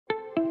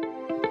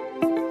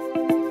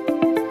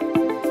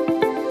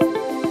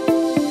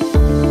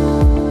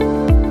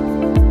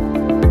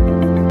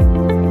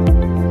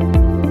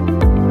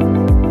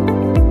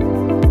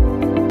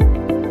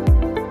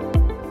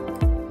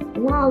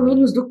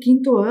alunos do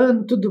 5º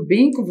ano, tudo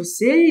bem com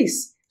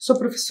vocês? Sou a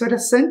professora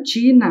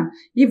Santina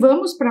e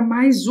vamos para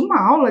mais uma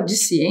aula de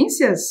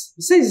ciências?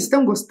 Vocês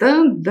estão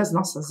gostando das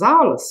nossas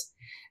aulas?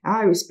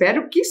 Eu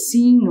espero que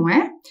sim, não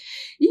é?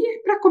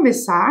 E para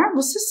começar,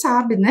 você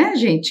sabe, né,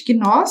 gente, que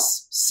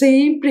nós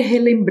sempre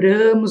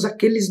relembramos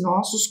aqueles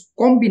nossos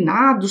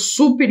combinados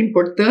super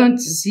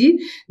importantes e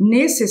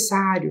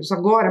necessários,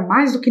 agora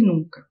mais do que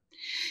nunca.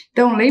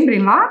 Então,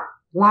 lembrem lá,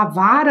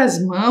 lavar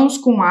as mãos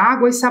com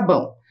água e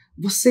sabão.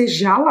 Você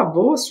já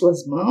lavou as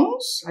suas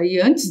mãos? Aí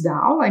antes da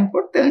aula é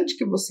importante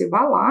que você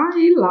vá lá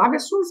e lave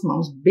as suas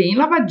mãos bem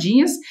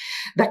lavadinhas,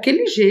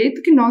 daquele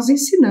jeito que nós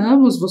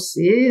ensinamos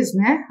vocês,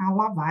 né, a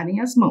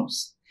lavarem as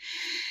mãos.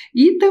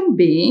 E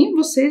também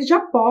vocês já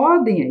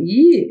podem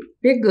aí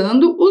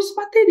pegando os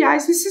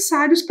materiais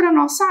necessários para a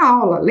nossa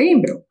aula,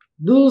 lembram?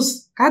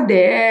 Dos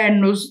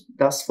cadernos,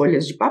 das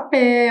folhas de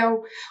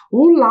papel,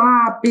 o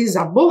lápis,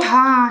 a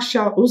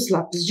borracha, os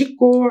lápis de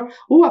cor,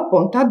 o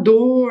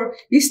apontador,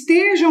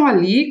 estejam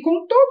ali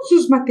com todos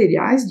os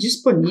materiais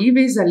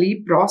disponíveis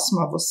ali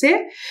próximo a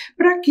você,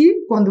 para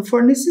que, quando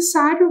for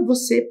necessário,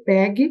 você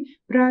pegue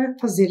para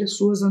fazer as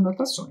suas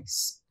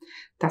anotações.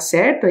 Tá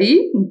certo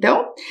aí?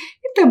 Então,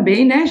 e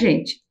também, né,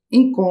 gente?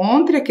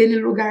 Encontre aquele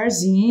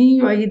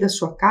lugarzinho aí da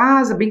sua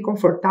casa, bem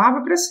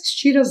confortável, para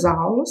assistir às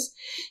aulas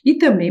e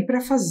também para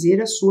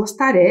fazer as suas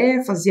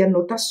tarefas e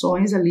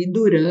anotações ali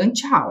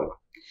durante a aula.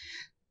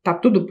 Tá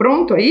tudo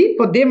pronto aí?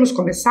 Podemos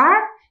começar?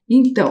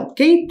 Então,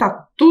 quem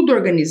tá tudo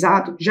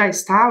organizado, já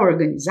está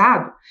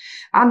organizado,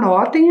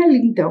 anotem ali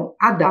então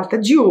a data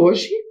de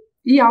hoje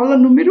e aula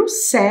número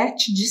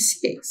 7 de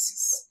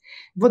ciências.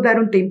 Vou dar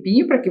um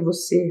tempinho para que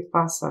você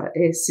faça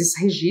esses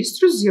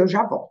registros e eu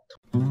já volto.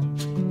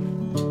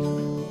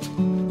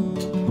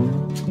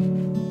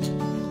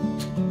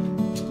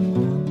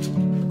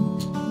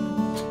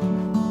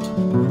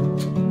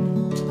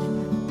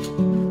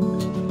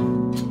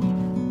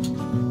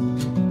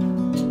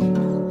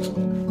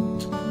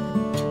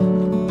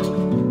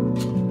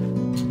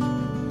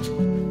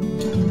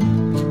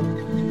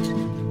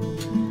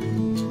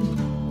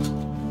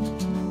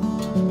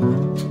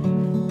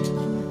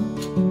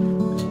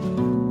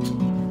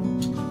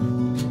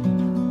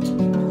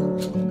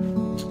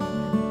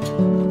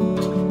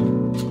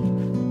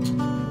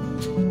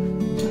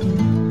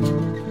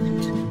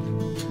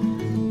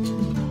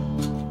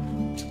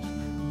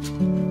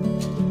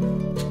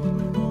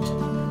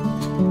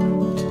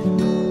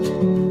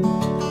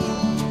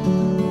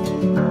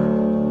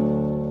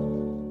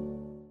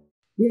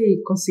 E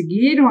aí,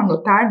 conseguiram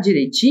anotar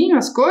direitinho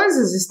as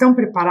coisas? Estão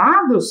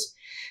preparados?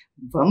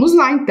 Vamos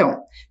lá, então.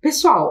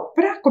 Pessoal,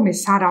 para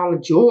começar a aula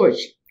de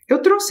hoje,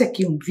 eu trouxe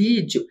aqui um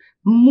vídeo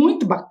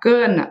muito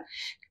bacana,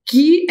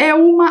 que é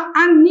uma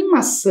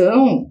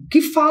animação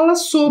que fala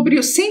sobre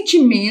os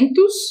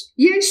sentimentos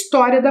e a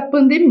história da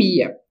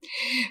pandemia.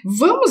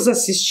 Vamos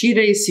assistir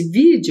a esse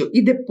vídeo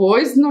e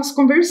depois nós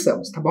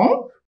conversamos, tá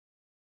bom?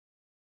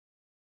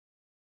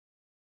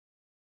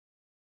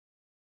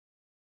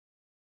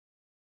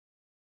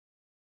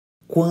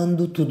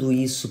 Quando tudo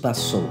isso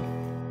passou.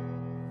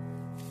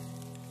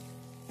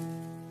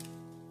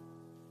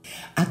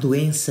 A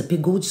doença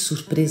pegou de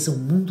surpresa o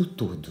mundo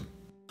todo.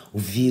 O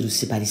vírus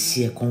se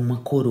parecia com uma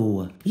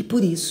coroa e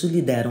por isso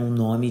lhe deram o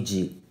nome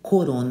de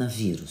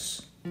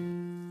coronavírus.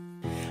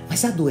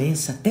 Mas a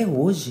doença até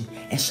hoje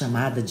é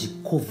chamada de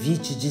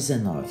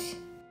Covid-19.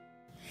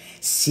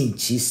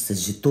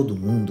 Cientistas de todo o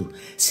mundo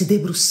se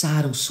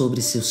debruçaram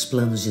sobre seus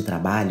planos de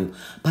trabalho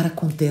para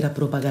conter a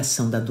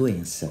propagação da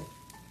doença.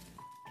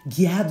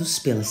 Guiados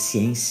pela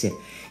ciência,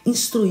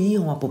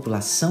 instruíam a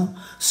população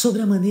sobre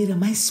a maneira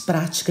mais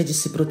prática de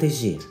se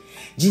proteger.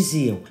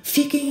 Diziam: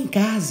 fiquem em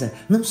casa,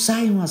 não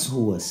saiam às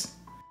ruas.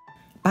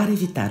 Para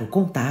evitar o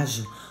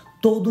contágio,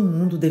 todo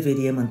mundo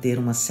deveria manter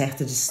uma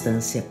certa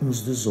distância uns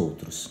dos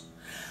outros.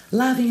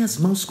 Lavem as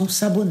mãos com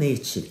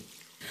sabonete,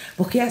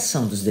 porque a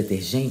ação dos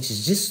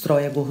detergentes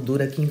destrói a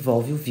gordura que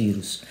envolve o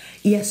vírus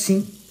e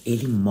assim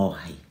ele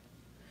morre.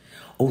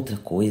 Outra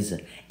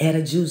coisa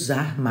era de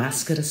usar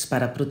máscaras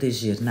para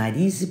proteger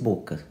nariz e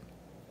boca.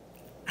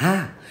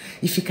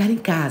 E ficar em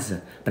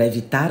casa para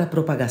evitar a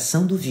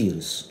propagação do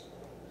vírus.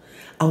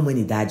 A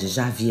humanidade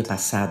já havia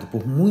passado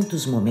por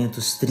muitos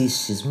momentos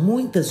tristes,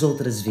 muitas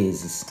outras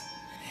vezes.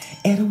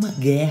 Era uma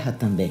guerra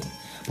também,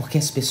 porque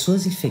as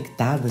pessoas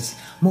infectadas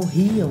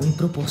morriam em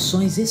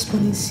proporções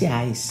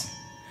exponenciais.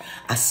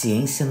 A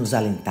ciência nos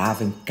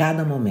alentava em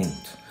cada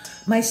momento,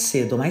 mas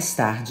cedo ou mais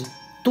tarde,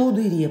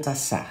 tudo iria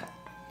passar.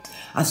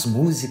 As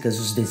músicas,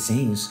 os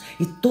desenhos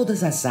e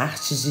todas as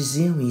artes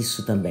diziam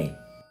isso também.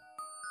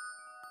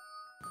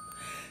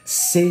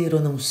 Ser ou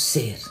não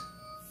ser,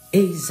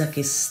 eis a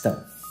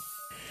questão.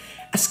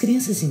 As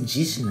crianças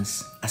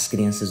indígenas, as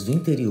crianças do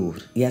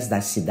interior e as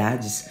das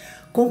cidades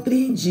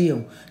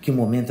compreendiam que o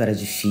momento era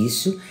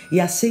difícil e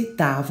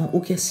aceitavam o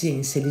que a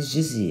ciência lhes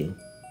dizia.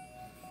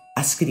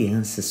 As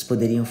crianças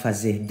poderiam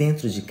fazer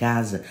dentro de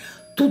casa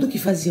tudo o que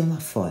faziam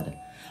lá fora,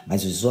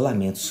 mas o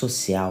isolamento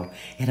social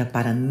era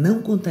para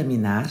não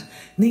contaminar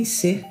nem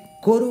ser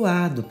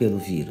coroado pelo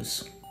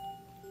vírus.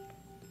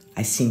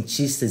 As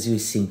cientistas e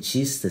os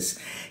cientistas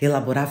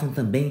elaboravam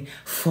também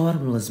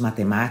fórmulas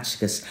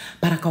matemáticas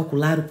para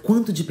calcular o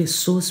quanto de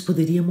pessoas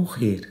poderia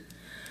morrer.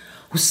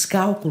 Os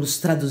cálculos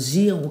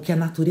traduziam o que a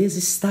natureza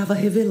estava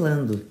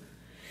revelando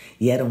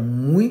e eram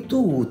muito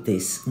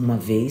úteis, uma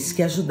vez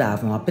que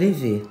ajudavam a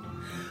prever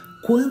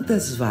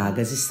quantas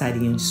vagas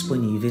estariam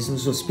disponíveis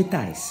nos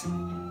hospitais.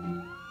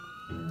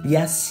 E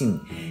assim,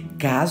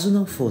 caso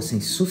não fossem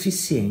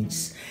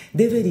suficientes,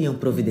 deveriam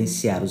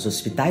providenciar os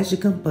hospitais de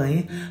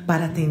campanha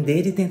para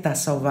atender e tentar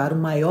salvar o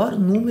maior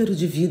número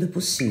de vidas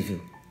possível.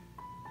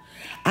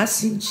 As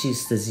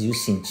cientistas e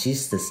os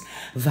cientistas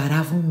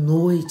varavam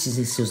noites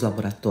em seus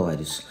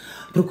laboratórios,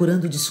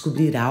 procurando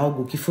descobrir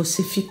algo que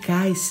fosse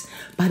eficaz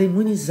para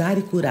imunizar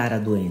e curar a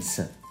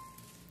doença.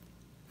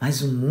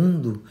 Mas o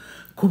mundo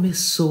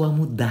começou a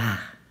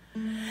mudar.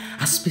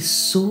 As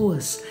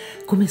pessoas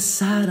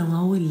começaram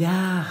a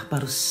olhar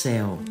para o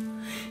céu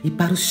e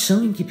para o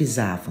chão em que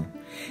pisavam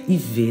e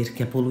ver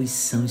que a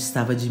poluição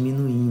estava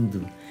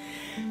diminuindo.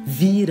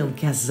 Viram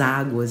que as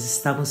águas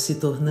estavam se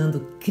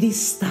tornando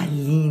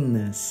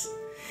cristalinas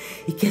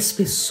e que as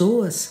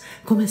pessoas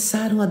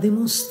começaram a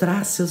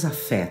demonstrar seus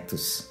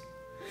afetos.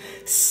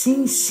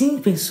 Sim, sim,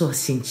 pensou a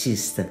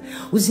cientista,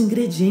 os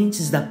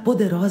ingredientes da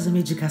poderosa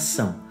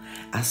medicação,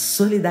 a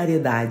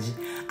solidariedade,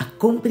 a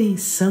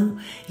compreensão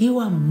e o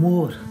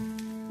amor.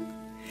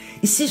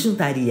 E se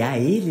juntaria a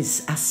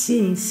eles a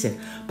ciência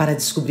para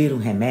descobrir um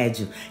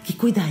remédio que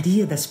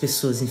cuidaria das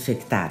pessoas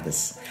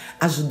infectadas,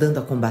 ajudando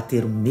a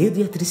combater o medo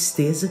e a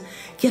tristeza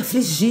que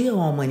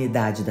afligiam a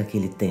humanidade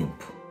daquele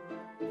tempo.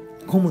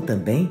 Como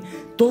também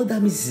toda a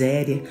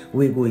miséria,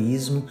 o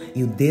egoísmo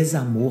e o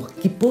desamor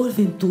que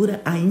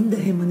porventura ainda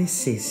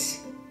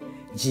remanescesse.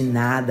 De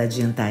nada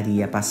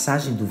adiantaria a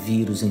passagem do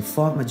vírus em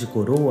forma de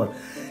coroa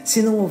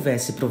se não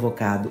houvesse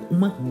provocado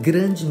uma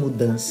grande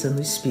mudança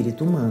no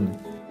espírito humano.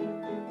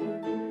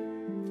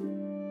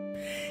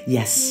 E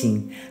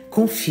assim,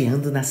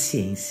 confiando na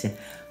ciência,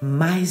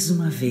 mais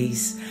uma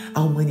vez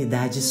a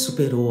humanidade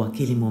superou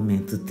aquele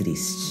momento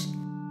triste.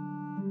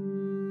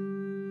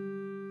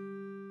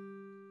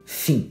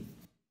 Fim.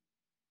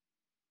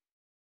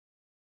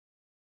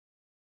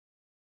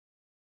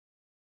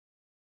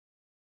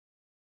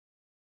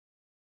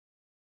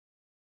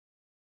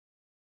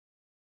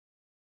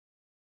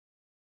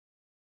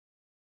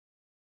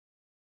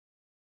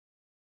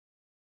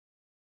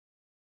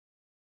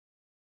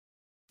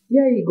 E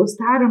aí,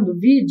 gostaram do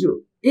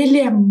vídeo? Ele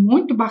é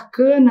muito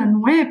bacana,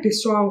 não é,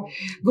 pessoal?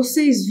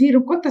 Vocês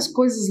viram quantas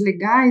coisas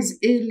legais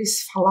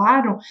eles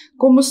falaram,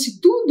 como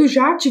se tudo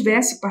já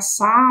tivesse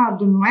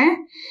passado, não é?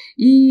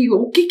 E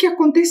o que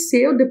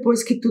aconteceu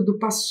depois que tudo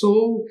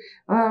passou?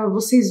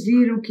 Vocês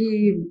viram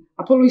que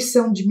a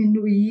poluição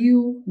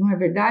diminuiu, não é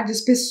verdade? As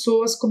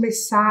pessoas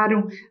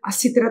começaram a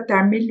se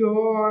tratar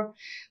melhor,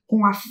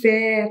 com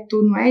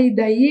afeto, não é? E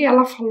daí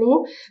ela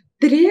falou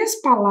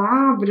 3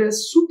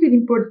 palavras super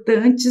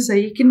importantes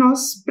aí que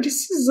nós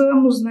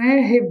precisamos, né,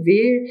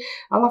 rever.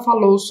 Ela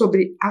falou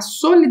sobre a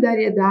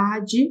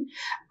solidariedade,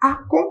 a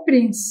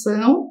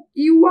compreensão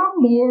e o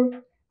amor.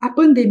 A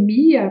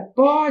pandemia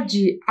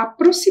pode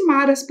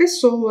aproximar as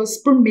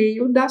pessoas por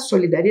meio da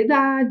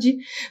solidariedade,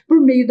 por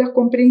meio da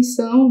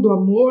compreensão, do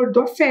amor, do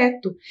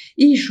afeto.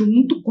 E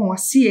junto com a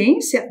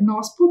ciência,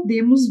 nós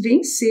podemos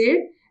vencer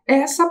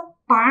essa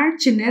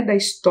parte, né, da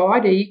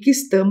história aí que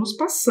estamos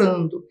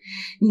passando.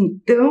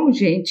 Então,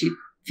 gente,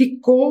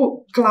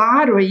 ficou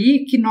claro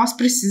aí que nós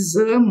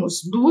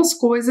precisamos 2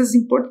 coisas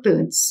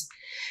importantes: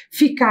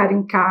 ficar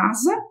em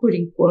casa por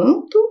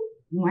enquanto,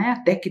 não é,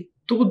 até que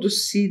tudo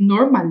se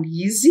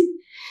normalize,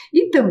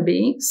 e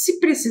também, se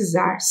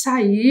precisar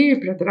sair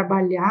para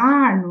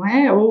trabalhar, não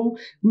é, ou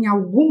em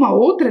alguma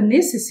outra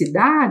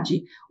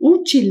necessidade,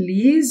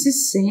 utilize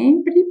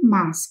sempre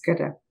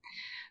máscara.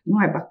 Não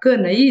é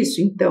bacana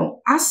isso? Então,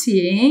 a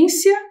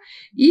ciência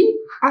e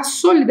a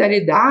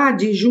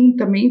solidariedade,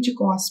 juntamente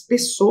com as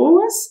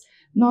pessoas,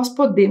 nós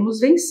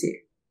podemos vencer.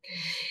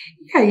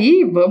 E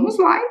aí, vamos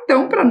lá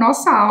então para a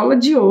nossa aula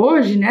de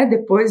hoje, né?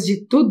 Depois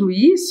de tudo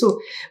isso,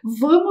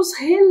 vamos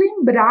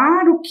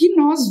relembrar o que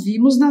nós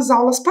vimos nas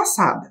aulas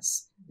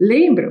passadas.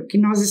 Lembram que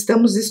nós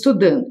estamos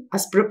estudando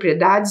as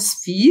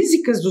propriedades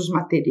físicas dos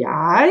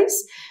materiais?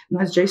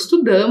 Nós já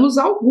estudamos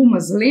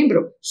algumas,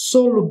 lembram?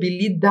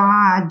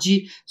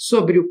 Solubilidade,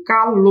 sobre o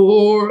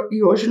calor,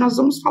 e hoje nós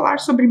vamos falar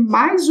sobre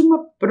mais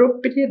uma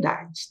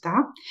propriedade,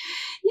 tá?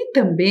 E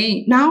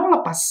também, na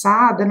aula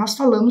passada, nós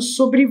falamos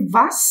sobre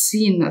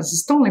vacinas.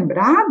 Estão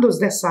lembrados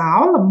dessa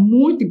aula?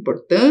 Muito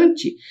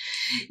importante.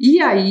 E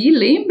aí,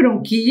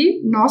 lembram que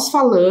nós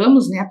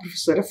falamos, né, a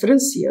professora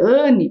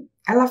Franciane,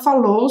 ela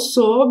falou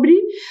sobre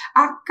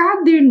a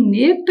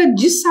caderneta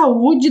de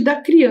saúde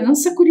da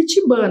criança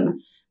curitibana.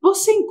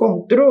 Você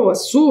encontrou a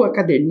sua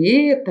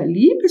caderneta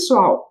ali,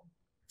 pessoal?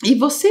 E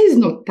vocês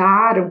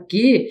notaram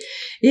que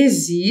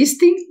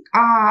existem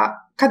a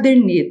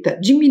caderneta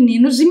de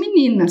meninos e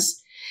meninas.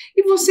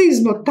 E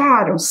vocês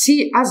notaram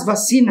se as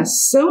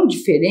vacinas são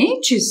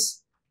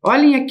diferentes?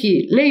 Olhem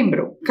aqui,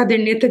 lembram?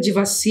 Caderneta de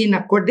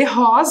vacina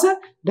cor-de-rosa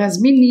das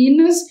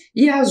meninas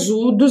e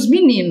azul dos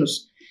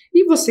meninos.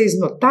 E vocês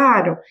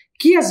notaram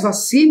que as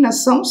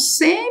vacinas são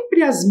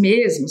sempre as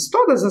mesmas,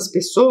 todas as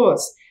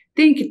pessoas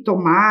têm que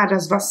tomar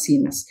as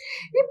vacinas.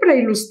 E para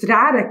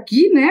ilustrar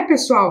aqui, né,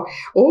 pessoal,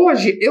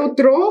 hoje eu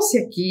trouxe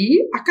aqui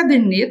a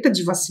caderneta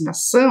de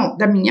vacinação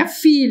da minha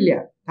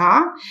filha,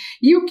 tá?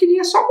 E eu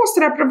queria só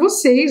mostrar para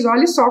vocês,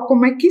 olha só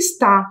como é que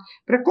está,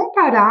 para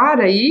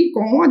comparar aí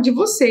com a de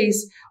vocês.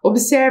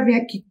 Observem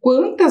aqui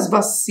quantas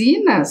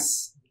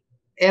vacinas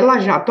ela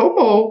já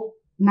tomou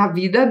na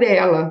vida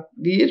dela,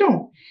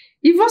 viram?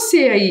 E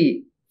você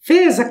aí,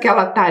 fez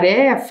aquela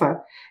tarefa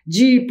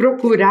de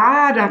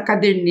procurar a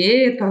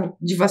caderneta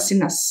de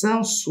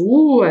vacinação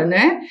sua,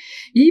 né?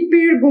 E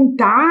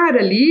perguntar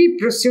ali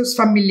para os seus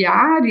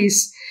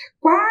familiares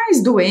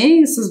quais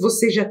doenças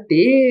você já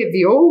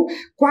teve ou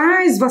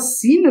quais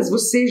vacinas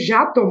você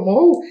já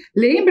tomou.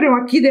 Lembram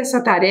aqui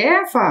dessa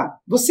tarefa?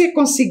 Você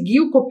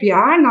conseguiu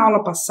copiar na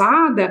aula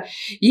passada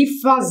e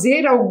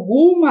fazer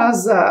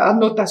algumas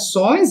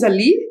anotações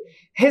ali,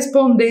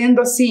 respondendo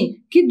assim: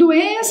 que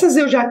doenças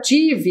eu já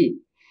tive?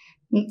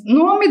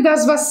 Nome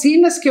das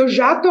vacinas que eu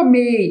já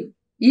tomei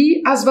e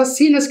as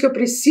vacinas que eu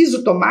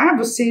preciso tomar,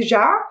 você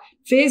já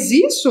fez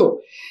isso?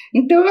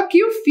 Então, aqui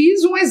eu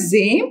fiz um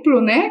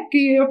exemplo, né,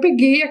 que eu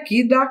peguei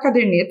aqui da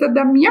caderneta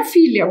da minha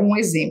filha, um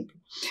exemplo.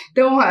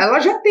 Então, ela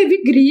já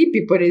teve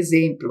gripe, por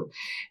exemplo,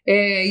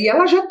 e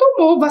ela já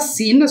tomou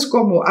vacinas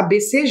como a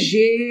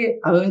BCG,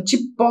 a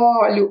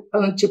antipólio, a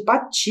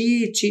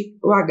antihepatite,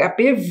 o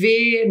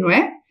HPV, não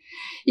é?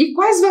 E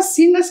quais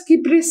vacinas que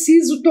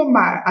preciso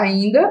tomar?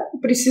 Ainda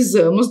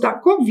precisamos da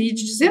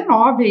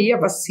Covid-19, aí a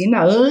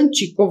vacina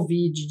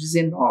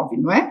anti-Covid-19,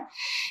 não é?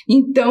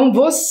 Então,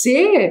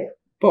 você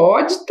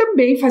pode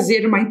também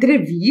fazer uma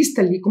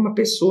entrevista ali com uma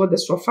pessoa da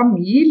sua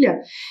família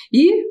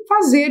e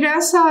fazer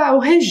o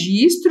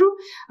registro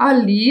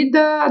ali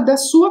da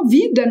sua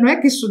vida, não é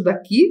que isso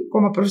daqui,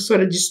 como a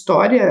professora de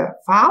história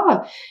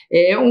fala,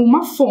 é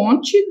uma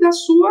fonte da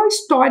sua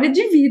história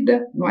de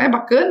vida, não é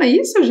bacana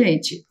isso,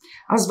 gente?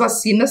 As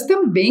vacinas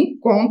também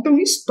contam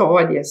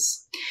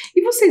histórias.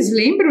 E vocês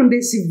lembram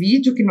desse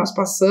vídeo que nós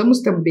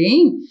passamos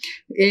também,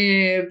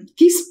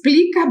 que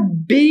explica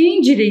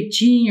bem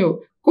direitinho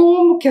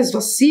como que as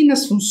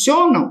vacinas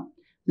funcionam?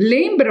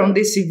 Lembram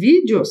desse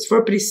vídeo? Se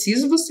for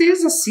preciso,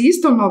 vocês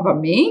assistam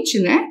novamente,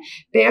 né?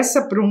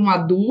 Peça para um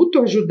adulto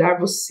ajudar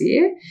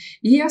você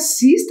e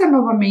assista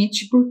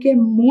novamente, porque é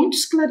muito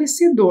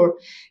esclarecedor.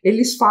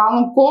 Eles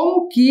falam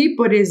como que,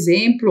 por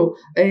exemplo,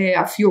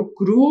 a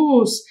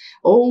Fiocruz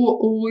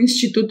ou o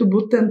Instituto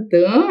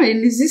Butantan,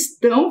 eles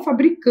estão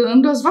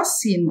fabricando as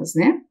vacinas,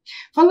 né?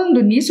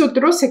 Falando nisso, eu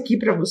trouxe aqui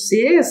para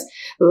vocês,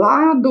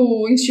 lá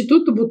do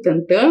Instituto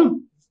Butantan,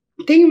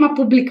 tem uma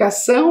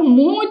publicação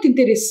muito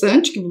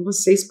interessante que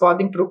vocês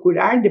podem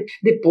procurar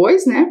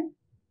depois, né?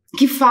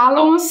 Que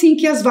falam assim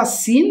que as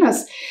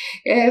vacinas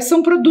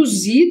são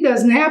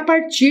produzidas, né, a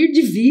partir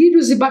de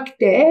vírus e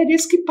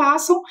bactérias que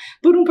passam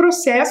por um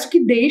processo que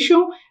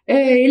deixam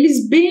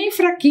eles bem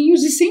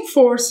fraquinhos e sem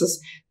forças.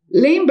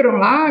 Lembram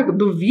lá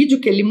do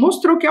vídeo que ele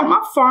mostrou que é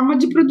uma forma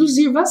de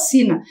produzir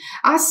vacina.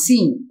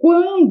 Assim,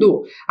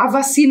 quando a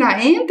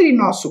vacina entra em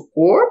nosso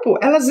corpo,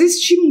 elas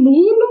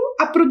estimulam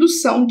a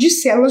produção de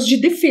células de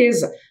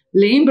defesa.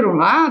 Lembram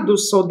lá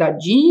dos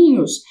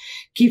soldadinhos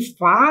que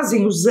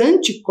fazem os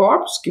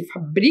anticorpos, que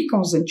fabricam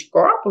os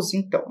anticorpos?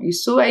 Então,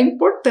 isso é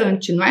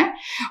importante, não é?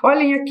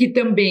 Olhem aqui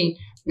também,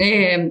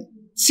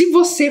 se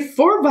você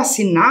for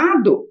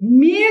vacinado,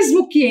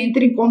 mesmo que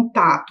entre em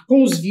contato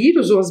com os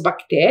vírus ou as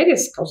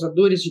bactérias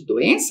causadores de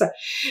doença,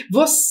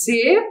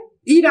 você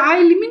irá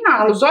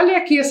eliminá-los. Olha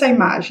aqui essa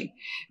imagem.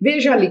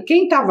 Veja ali,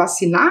 quem está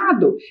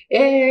vacinado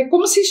é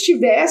como se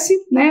estivesse,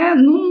 né,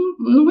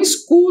 num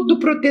escudo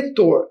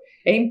protetor.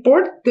 É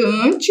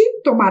importante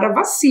tomar a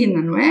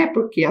vacina, não é?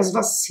 Porque as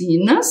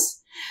vacinas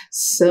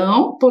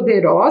são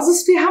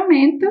poderosas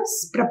ferramentas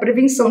para a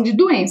prevenção de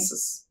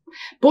doenças,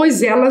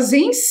 pois elas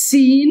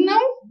ensinam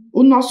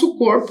o nosso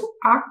corpo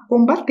a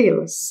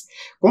combatê-las.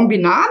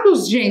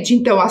 Combinados, gente?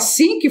 Então,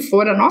 assim que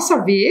for a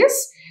nossa vez,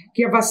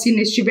 que a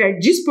vacina estiver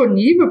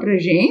disponível para a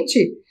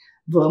gente,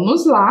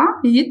 vamos lá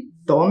e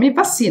tome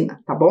vacina,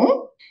 tá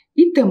bom?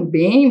 E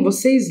também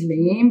vocês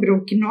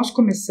lembram que nós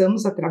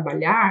começamos a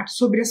trabalhar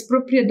sobre as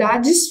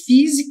propriedades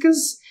físicas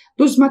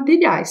dos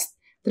materiais.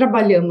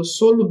 Trabalhamos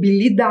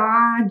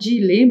solubilidade,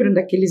 lembram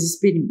daqueles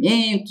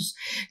experimentos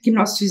que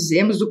nós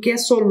fizemos do que é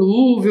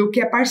solúvel, o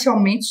que é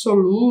parcialmente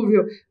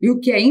solúvel e o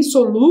que é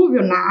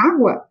insolúvel na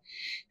água?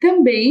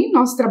 Também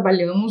nós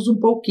trabalhamos um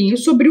pouquinho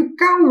sobre o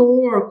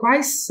calor,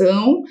 quais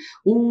são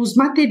os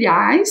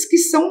materiais que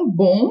são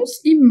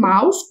bons e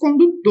maus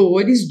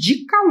condutores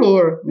de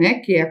calor, né?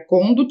 Que é a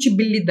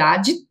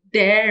condutibilidade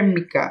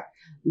térmica.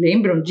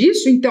 Lembram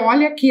disso? Então,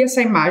 olha aqui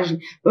essa imagem.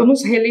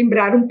 Vamos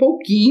relembrar um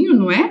pouquinho,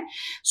 não é?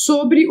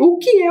 Sobre o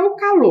que é o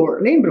calor.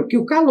 Lembram que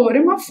o calor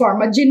é uma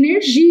forma de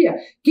energia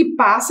que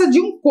passa de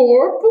um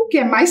corpo que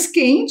é mais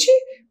quente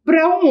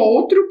para um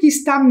outro que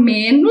está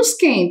menos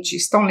quente.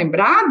 Estão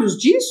lembrados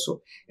disso?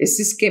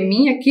 Esse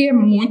esqueminha aqui é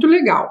muito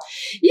legal.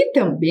 E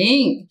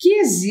também que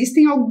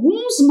existem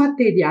alguns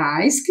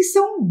materiais que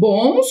são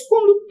bons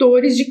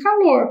condutores de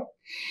calor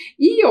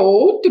e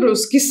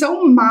outros que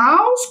são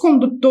maus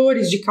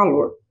condutores de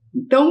calor.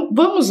 Então,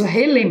 vamos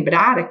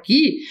relembrar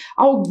aqui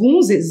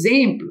alguns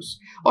exemplos.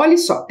 Olha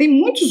só, tem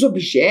muitos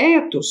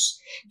objetos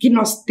que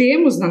nós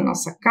temos na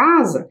nossa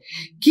casa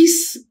que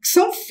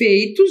são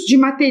feitos de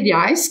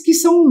materiais que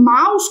são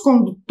maus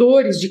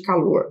condutores de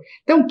calor.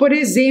 Então, por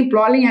exemplo,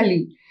 olhem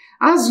ali,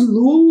 as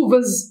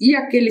luvas e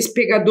aqueles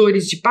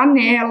pegadores de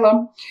panela,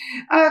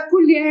 a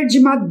colher de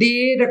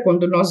madeira,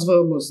 quando nós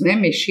vamos, né,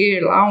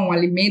 mexer lá um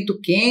alimento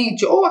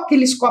quente, ou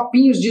aqueles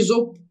copinhos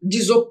de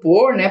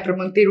isopor, né, para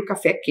manter o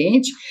café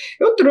quente.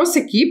 Eu trouxe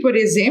aqui, por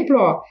exemplo,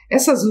 ó,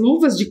 essas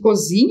luvas de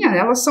cozinha,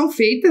 elas são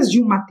feitas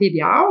de um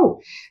material,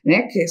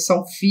 né, que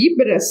são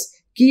fibras,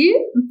 que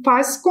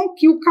faz com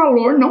que o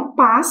calor não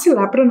passe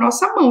lá para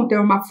nossa mão. Então,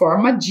 é uma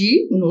forma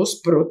de nos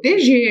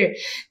proteger.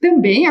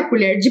 Também a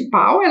colher de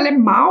pau, ela é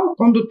mal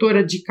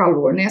condutora de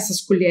calor, né?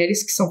 Essas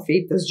colheres que são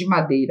feitas de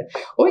madeira.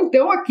 Ou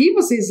então, aqui,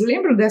 vocês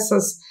lembram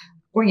dessas...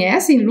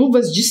 Conhecem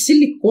luvas de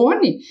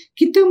silicone,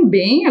 que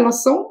também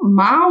elas são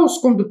maus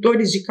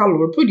condutores de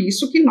calor, por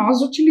isso que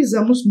nós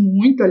utilizamos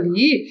muito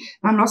ali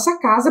na nossa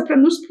casa para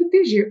nos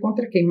proteger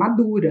contra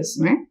queimaduras,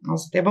 né?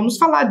 Nós até vamos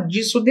falar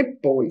disso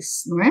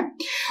depois, não é?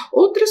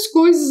 Outras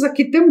coisas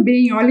aqui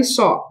também, olha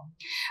só.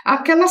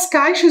 Aquelas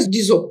caixas de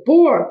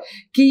isopor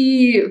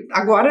que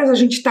agora a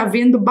gente está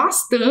vendo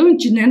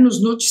bastante, né, nos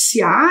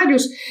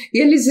noticiários,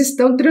 eles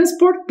estão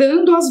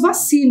transportando as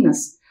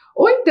vacinas.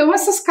 Ou então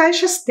essas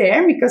caixas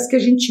térmicas que a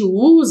gente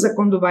usa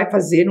quando vai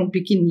fazer um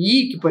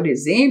piquenique, por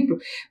exemplo,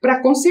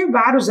 para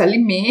conservar os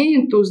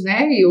alimentos,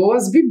 né, ou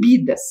as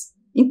bebidas.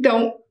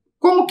 Então,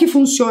 como que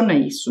funciona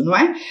isso, não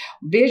é?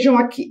 Vejam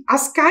aqui,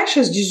 as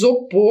caixas de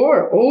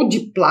isopor ou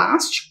de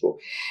plástico,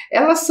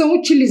 elas são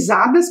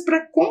utilizadas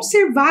para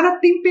conservar a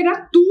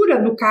temperatura,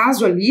 no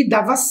caso ali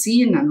da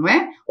vacina, não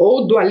é?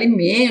 Ou do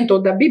alimento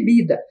ou da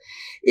bebida.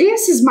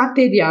 Esses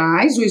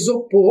materiais, o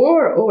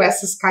isopor ou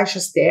essas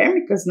caixas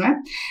térmicas, né,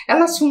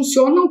 elas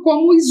funcionam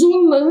como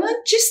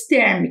isolantes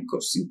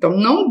térmicos. Então,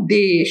 não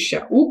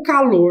deixa o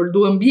calor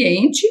do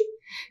ambiente,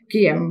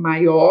 que é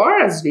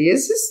maior às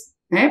vezes,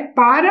 né,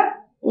 para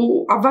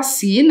a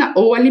vacina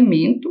ou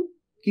alimento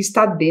que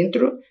está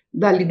dentro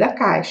dali da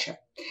caixa.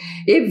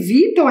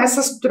 Evitam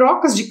essas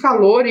trocas de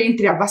calor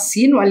entre a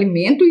vacina, o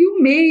alimento e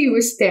o meio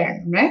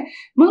externo, né?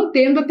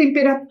 Mantendo a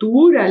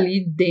temperatura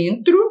ali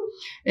dentro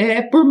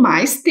por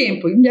mais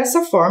tempo. E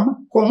dessa forma,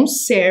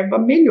 conserva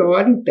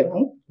melhor,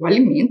 então, o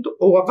alimento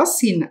ou a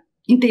vacina.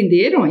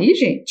 Entenderam aí,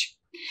 gente?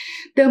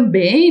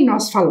 Também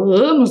nós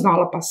falamos na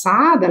aula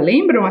passada,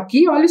 lembram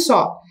aqui? Olha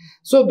só,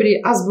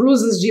 sobre as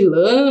blusas de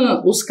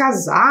lã, os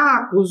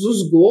casacos,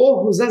 os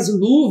gorros, as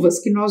luvas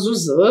que nós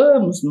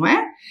usamos, não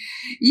é?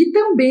 E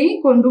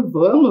também quando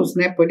vamos,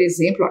 né, por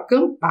exemplo,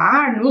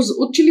 acampar,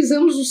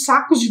 utilizamos os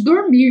sacos de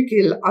dormir,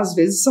 que às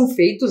vezes são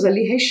feitos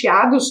ali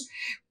recheados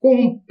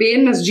com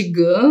penas de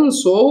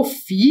ganso ou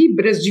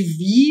fibras de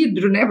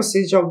vidro, né?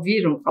 Vocês já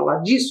ouviram falar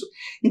disso?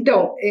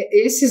 Então,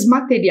 esses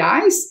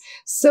materiais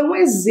são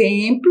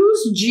exemplos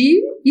de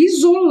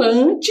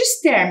isolantes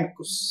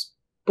térmicos,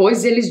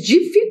 pois eles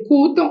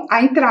dificultam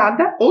a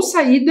entrada ou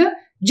saída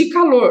de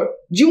calor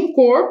de um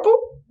corpo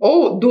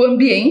ou do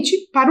ambiente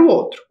para o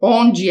outro,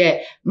 onde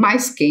é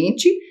mais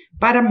quente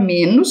para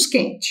menos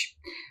quente.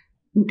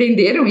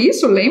 Entenderam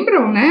isso?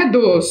 Lembram, né,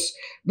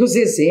 dos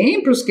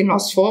exemplos que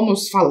nós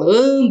fomos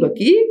falando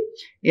aqui?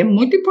 É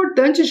muito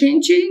importante a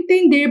gente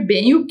entender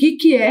bem o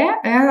que é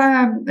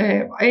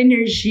a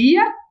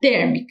energia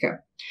térmica.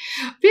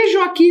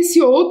 Vejam aqui esse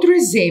outro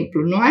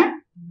exemplo, não é?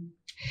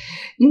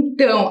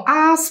 Então,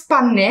 as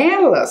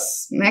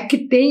panelas, né,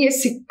 que tem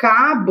esse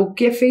cabo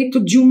que é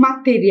feito de um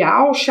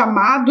material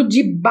chamado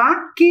de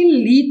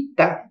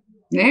baquelita,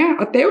 né?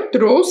 Até eu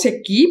trouxe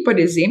aqui, por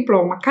exemplo,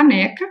 uma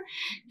caneca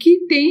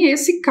que tem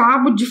esse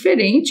cabo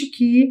diferente,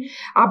 que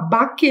a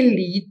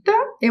baquelita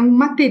é um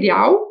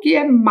material que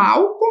é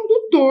mau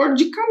condutor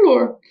de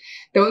calor.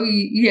 Então,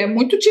 e é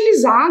muito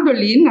utilizado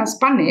ali nas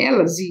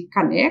panelas e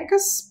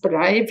canecas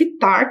para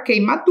evitar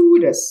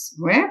queimaduras,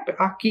 não é?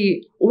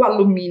 Aqui o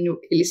alumínio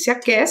ele se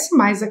aquece,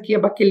 mas aqui a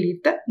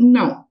baquelita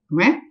não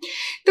é?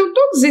 Então,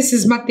 todos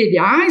esses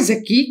materiais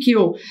aqui que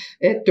eu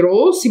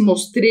trouxe e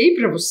mostrei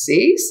para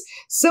vocês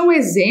são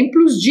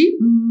exemplos de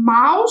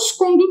maus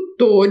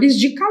condutores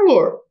de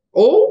calor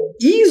ou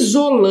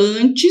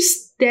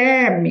isolantes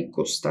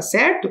térmicos, tá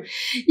certo?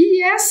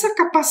 E essa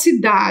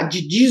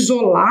capacidade de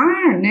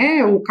isolar,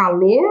 né, o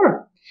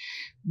calor,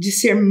 de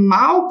ser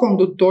mau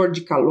condutor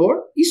de calor,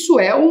 isso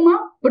é uma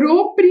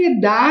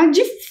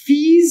propriedade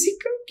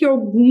física que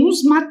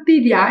alguns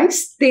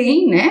materiais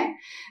têm, né,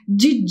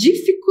 de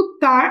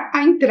dificultar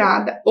a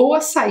entrada ou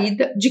a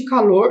saída de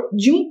calor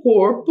de um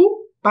corpo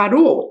para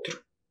o outro.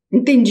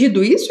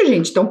 Entendido isso,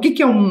 gente? Então, o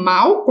que é um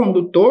mau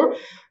condutor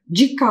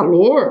de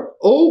calor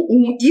ou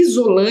um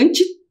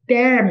isolante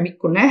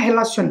térmico, né,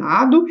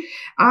 relacionado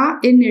à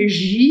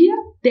energia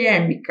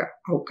térmica,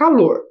 ao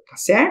calor, tá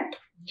certo?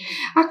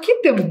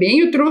 Aqui também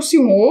eu trouxe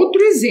um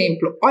outro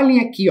exemplo. Olhem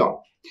aqui, ó.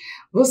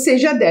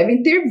 Vocês já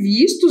devem ter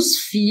visto os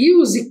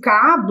fios e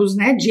cabos,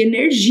 né, de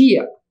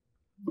energia,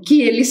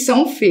 que eles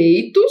são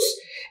feitos,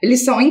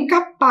 eles são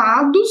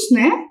encapados,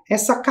 né?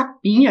 Essa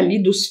capinha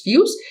ali dos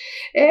fios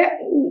é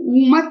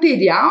um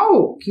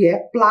material que é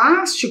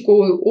plástico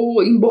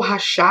ou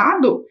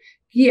emborrachado,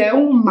 que é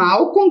um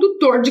mau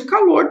condutor de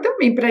calor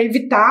também, para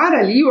evitar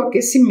ali o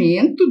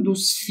aquecimento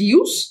dos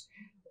fios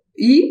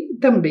e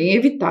também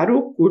evitar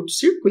o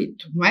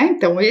curto-circuito, não é?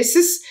 Então,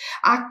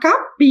 a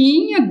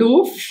capinha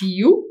do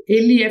fio,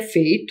 ele é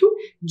feito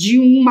de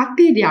um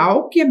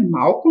material que é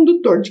mau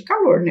condutor de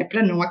calor, né?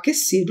 Para não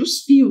aquecer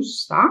os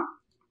fios, tá?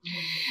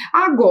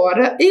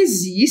 Agora,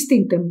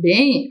 existem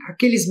também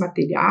aqueles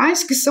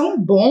materiais que são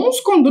bons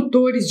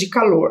condutores de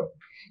calor,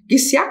 que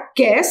se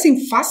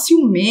aquecem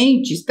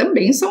facilmente,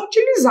 também são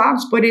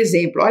utilizados. Por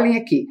exemplo, olhem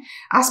aqui,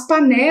 as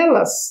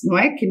panelas, não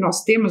é, que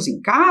nós temos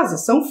em casa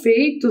são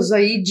feitos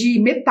aí de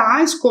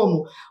metais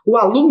como o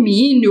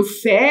alumínio,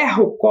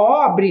 ferro,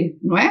 cobre,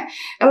 não é?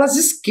 Elas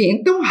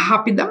esquentam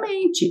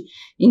rapidamente.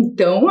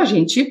 Então, a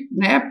gente,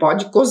 né,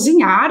 pode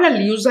cozinhar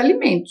ali os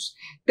alimentos.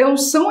 Então,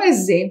 são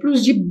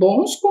exemplos de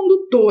bons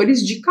condutores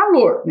de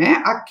calor,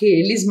 né?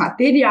 Aqueles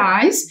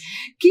materiais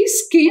que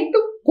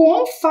esquentam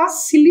com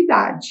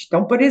facilidade.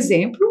 Então, por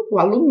exemplo, o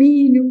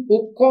alumínio,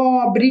 o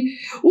cobre,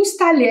 os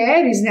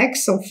talheres, né, que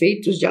são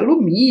feitos de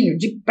alumínio,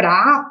 de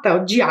prata,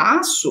 de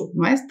aço,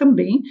 não é?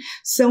 Também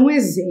são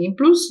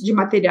exemplos de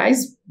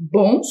materiais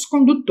bons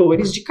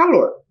condutores de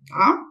calor,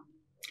 tá?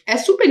 É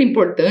super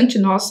importante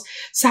nós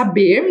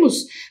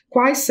sabermos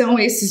quais são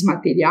esses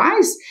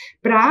materiais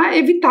para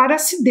evitar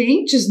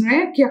acidentes,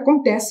 né, que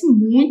acontecem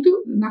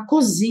muito na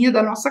cozinha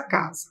da nossa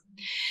casa.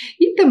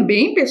 E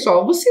também,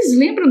 pessoal, vocês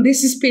lembram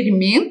desse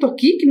experimento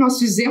aqui que nós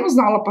fizemos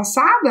na aula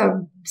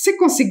passada? Você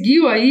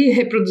conseguiu aí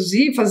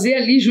reproduzir, fazer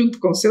ali junto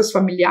com seus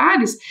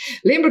familiares?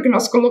 Lembra que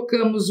nós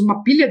colocamos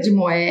uma pilha de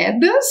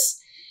moedas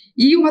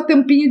e uma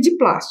tampinha de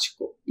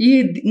plástico,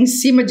 e em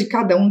cima de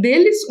cada um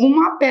deles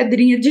uma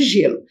pedrinha de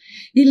gelo.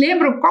 E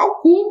lembram qual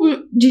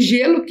cubo de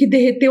gelo que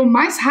derreteu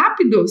mais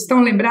rápido?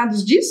 Estão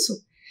lembrados disso?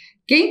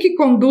 Quem que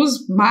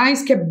conduz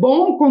mais, que é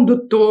bom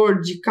condutor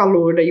de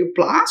calor aí, o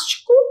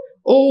plástico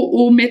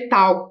ou o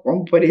metal,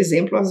 como por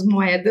exemplo as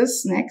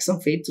moedas, né, que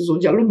são feitas ou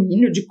de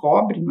alumínio, de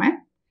cobre, não é?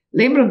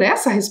 Lembram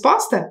dessa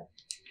resposta?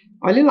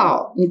 Olha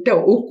lá, ó.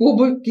 Então, o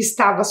cubo que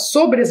estava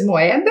sobre as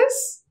moedas,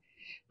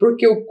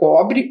 porque o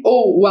cobre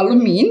ou o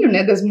alumínio,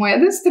 né, das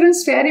moedas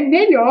transfere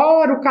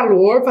melhor o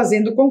calor,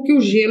 fazendo com que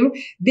o gelo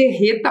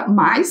derreta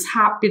mais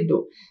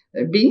rápido.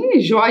 É bem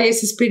jóia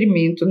esse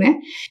experimento, né?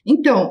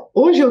 Então,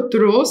 hoje eu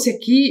trouxe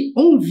aqui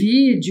um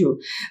vídeo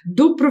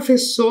do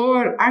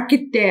professor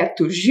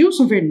arquiteto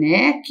Gilson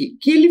Werneck,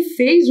 que ele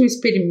fez um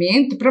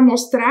experimento para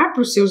mostrar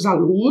para os seus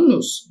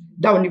alunos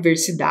da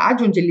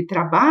universidade onde ele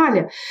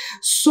trabalha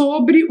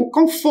sobre o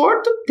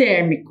conforto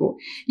térmico.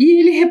 E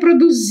ele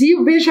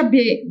reproduziu, veja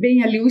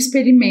bem ali o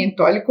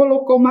experimento, ó, ele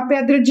colocou uma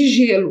pedra de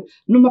gelo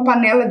numa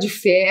panela de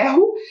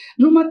ferro,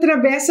 numa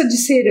travessa de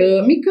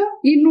cerâmica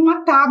e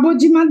numa tábua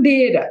de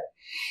madeira.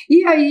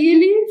 E aí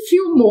ele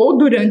filmou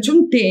durante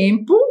um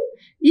tempo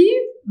e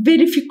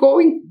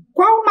verificou em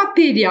qual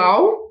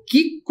material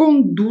que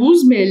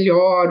conduz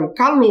melhor o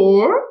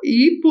calor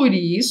e, por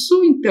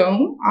isso,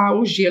 então,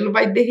 o gelo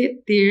vai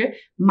derreter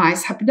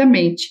mais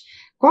rapidamente.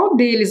 Qual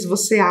deles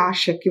você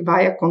acha que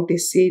vai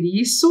acontecer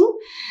isso?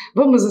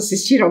 Vamos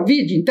assistir ao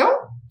vídeo, então?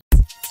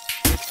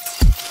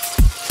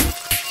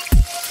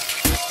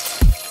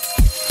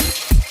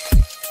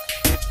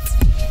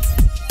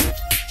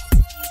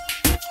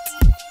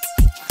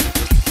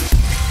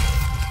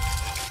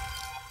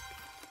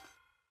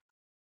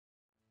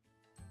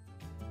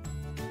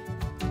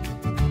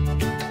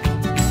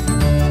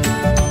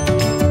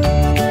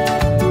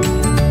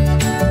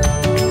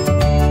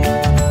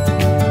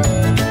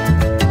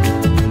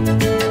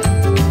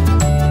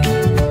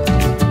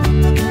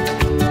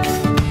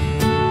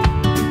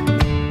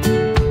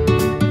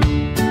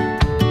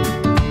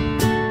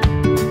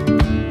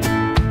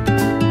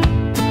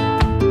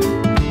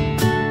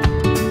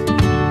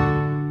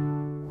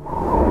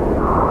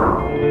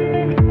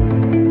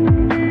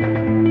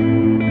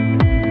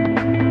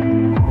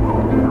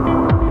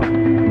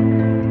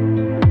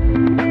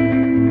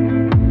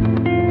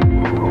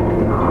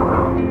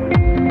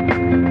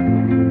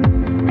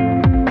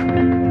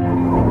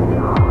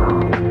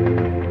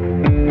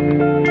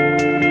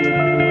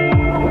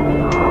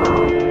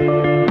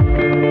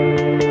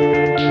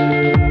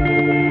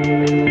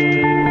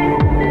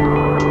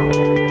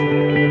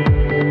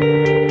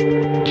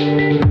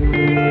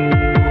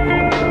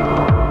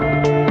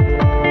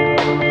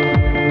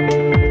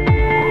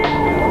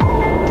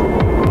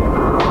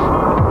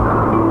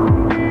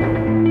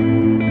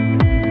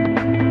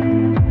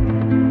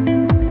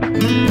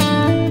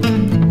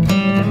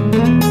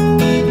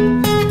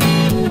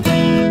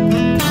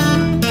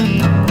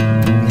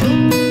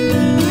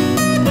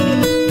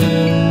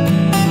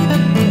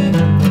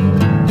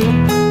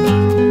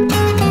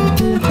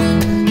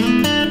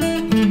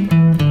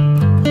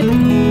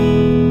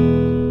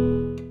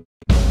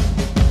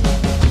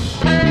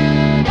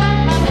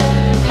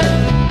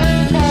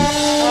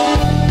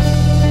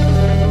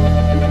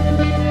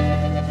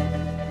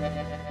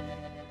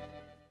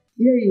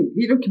 E aí,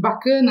 viram que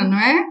bacana, não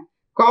é?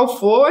 Qual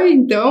foi,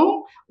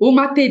 então, o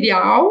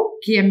material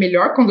que é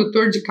melhor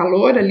condutor de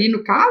calor ali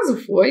no caso?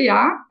 Foi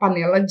a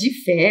panela de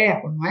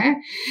ferro, não é?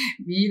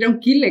 Viram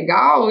que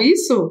legal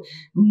isso?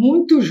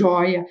 Muito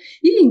joia.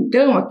 E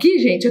então, aqui,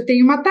 gente, eu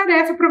tenho uma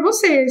tarefa para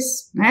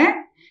vocês, né?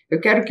 Eu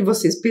quero que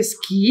vocês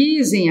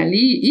pesquisem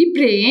ali e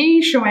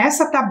preencham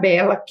essa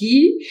tabela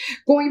aqui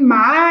com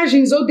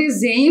imagens ou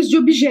desenhos de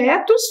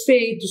objetos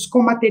feitos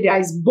com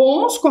materiais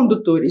bons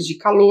condutores de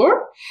calor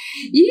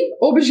e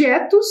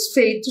objetos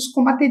feitos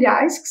com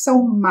materiais que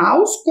são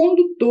maus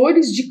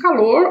condutores de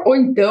calor ou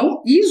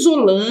então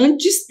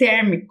isolantes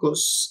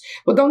térmicos.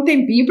 Vou dar um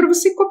tempinho para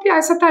você copiar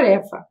essa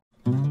tarefa.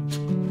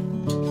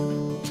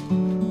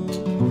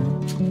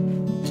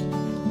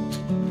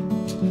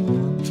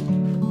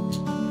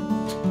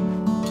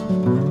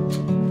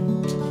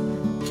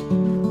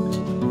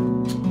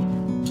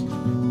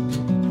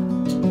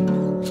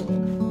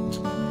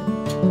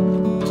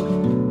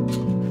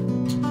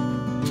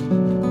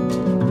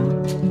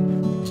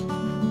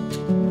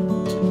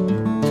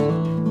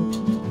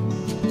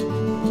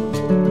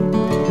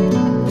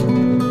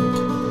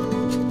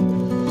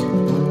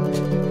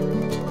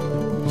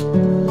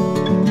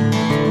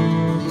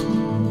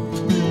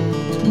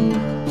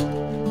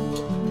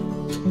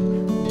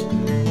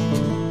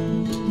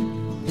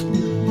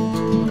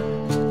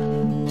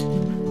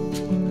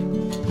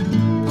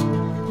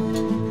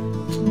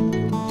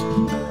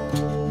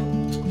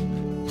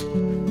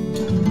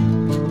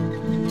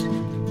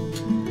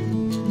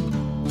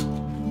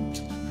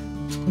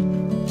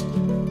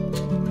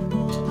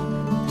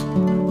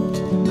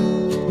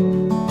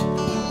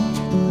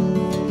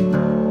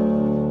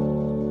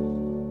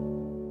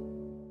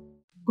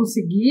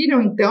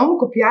 Conseguiram, então,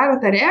 copiar a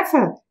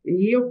tarefa?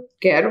 E eu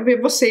quero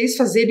ver vocês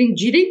fazerem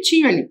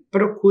direitinho ali.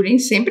 Procurem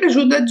sempre a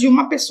ajuda de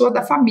uma pessoa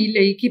da família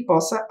aí que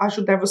possa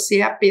ajudar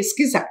você a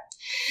pesquisar.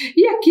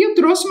 E aqui eu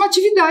trouxe uma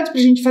atividade para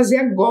a gente fazer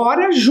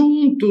agora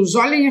juntos.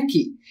 Olhem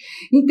aqui.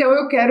 Então,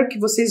 eu quero que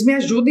vocês me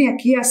ajudem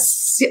aqui a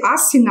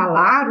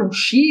assinalar um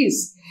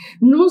X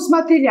nos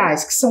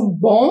materiais que são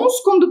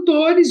bons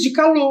condutores de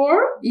calor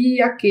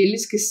e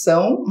aqueles que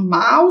são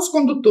maus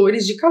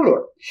condutores de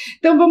calor.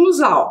 Então vamos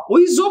lá, ó. O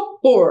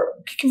isopor,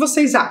 o que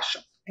vocês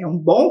acham? É um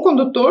bom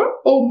condutor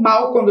ou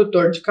mau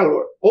condutor de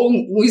calor? Ou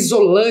um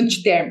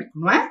isolante térmico,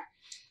 não é?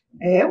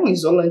 É um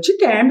isolante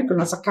térmico,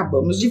 nós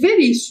acabamos de ver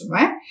isso, não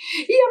é?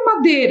 E a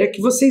madeira que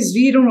vocês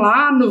viram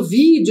lá no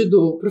vídeo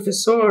do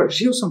professor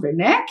Gilson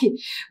Werneck,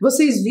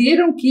 vocês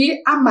viram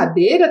que a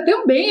madeira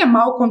também é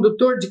mau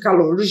condutor de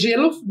calor. O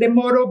gelo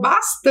demorou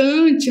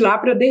bastante lá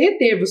para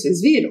derreter, vocês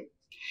viram?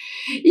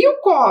 E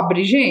o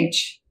cobre,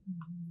 gente?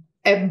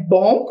 É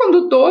bom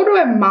condutor ou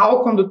é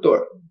mau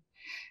condutor?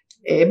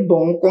 É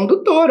bom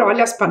condutor.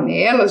 Olha, as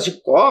panelas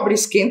de cobre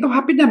esquentam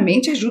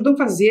rapidamente e ajudam a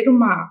fazer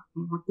uma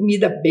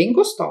comida bem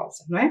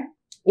gostosa, não é?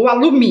 O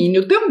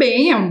alumínio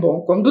também é um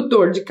bom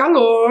condutor de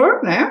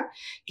calor, né?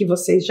 Que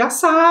vocês já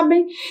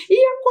sabem. E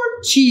a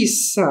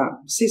cortiça?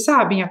 Vocês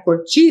sabem a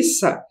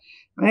cortiça,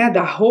 né?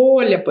 Da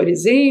rolha, por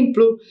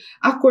exemplo.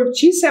 A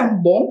cortiça é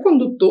um bom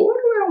condutor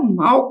ou é um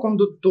mau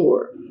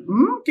condutor?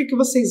 O que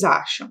vocês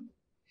acham?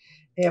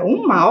 É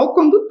um mau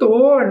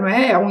condutor, não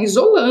é? É um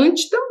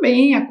isolante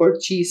também, a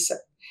cortiça.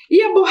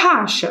 E a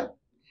borracha?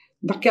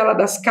 Daquela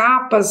das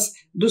capas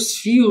dos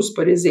fios,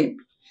 por exemplo.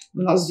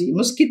 Nós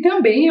vimos que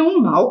também é um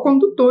mau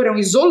condutor, é um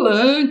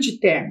isolante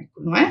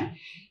térmico, não é?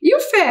 E o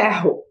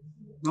ferro?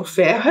 O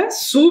ferro é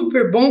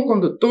super bom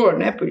condutor,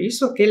 né? Por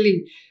isso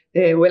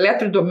o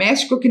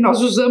eletrodoméstico que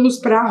nós usamos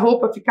para a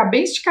roupa ficar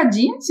bem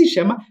esticadinha se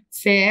chama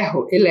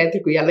ferro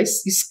elétrico e ela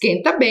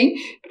esquenta bem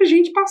para a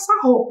gente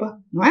passar roupa,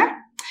 não é?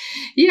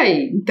 E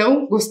aí,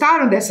 então,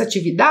 gostaram dessa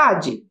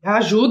atividade?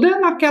 Ajuda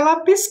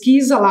naquela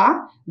pesquisa lá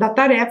da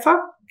tarefa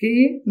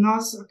que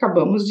nós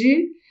acabamos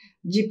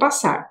de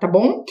passar, tá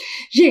bom?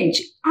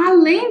 Gente,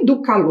 além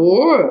do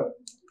calor,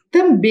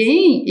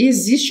 também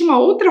existe uma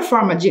outra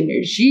forma de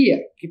energia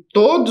que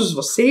todos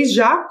vocês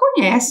já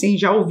conhecem,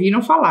 já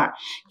ouviram falar,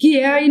 que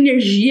é a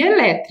energia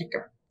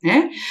elétrica.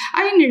 Né?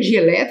 A energia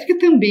elétrica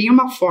também é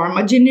uma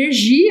forma de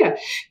energia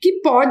que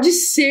pode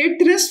ser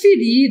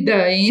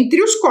transferida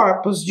entre os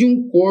corpos, de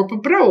um corpo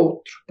para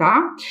outro,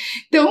 tá?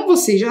 Então,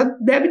 você já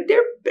deve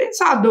ter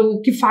pensado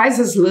o que faz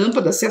as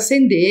lâmpadas se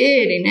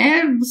acenderem,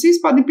 né?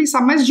 Vocês podem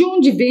pensar, mas de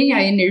onde vem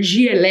a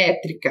energia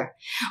elétrica?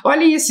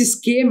 Olhem esse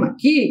esquema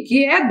aqui,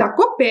 que é da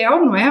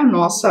Copel, não é? A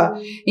nossa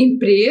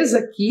empresa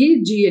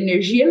aqui de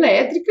energia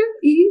elétrica,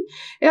 e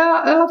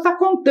ela está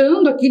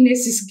contando aqui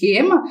nesse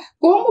esquema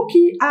como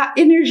que a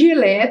energia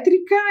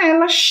elétrica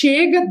ela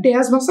chega até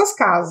as nossas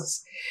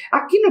casas.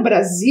 Aqui no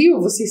Brasil,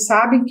 vocês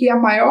sabem que a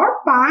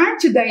maior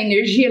parte da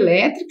energia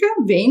elétrica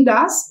vem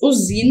das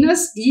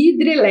usinas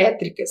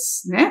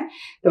hidrelétricas, né?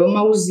 Então,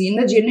 uma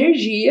usina de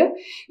energia,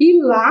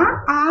 e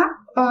lá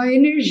a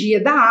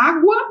energia da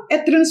água é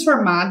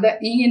transformada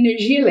em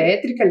energia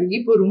elétrica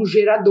ali por um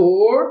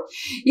gerador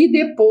e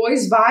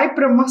depois vai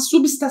para uma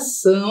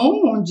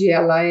subestação onde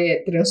ela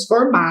é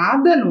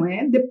transformada, não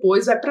é?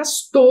 Depois vai para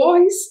as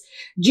torres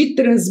de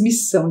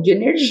transmissão de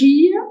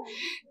energia,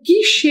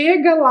 que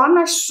chega lá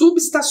nas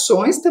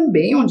subestações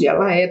também, onde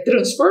ela é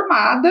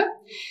transformada.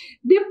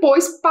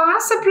 Depois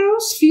passa para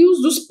os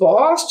fios dos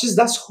postes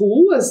das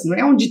ruas, não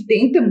é? Onde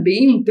tem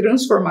também um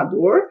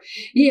transformador,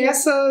 e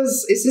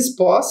esses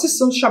postes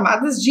são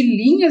chamadas de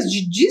linhas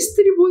de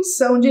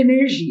distribuição de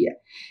energia.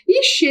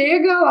 E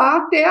chega lá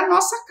até a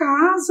nossa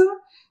casa,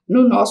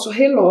 no nosso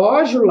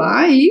relógio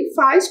lá, e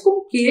faz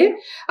com que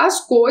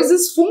as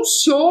coisas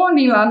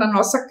funcionem lá na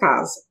nossa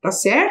casa, tá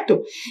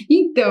certo?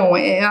 Então,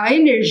 a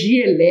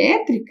energia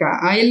elétrica,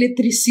 a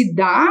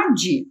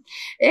eletricidade,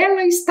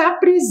 ela está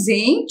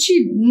presente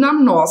na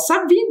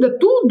nossa vida,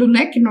 tudo,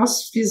 né, que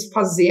nós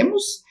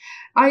fazemos,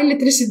 a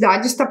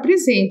eletricidade está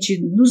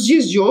presente. Nos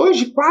dias de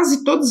hoje,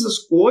 quase todas as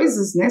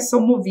coisas, né,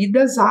 são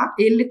movidas à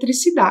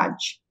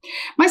eletricidade.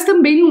 Mas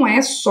também não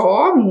é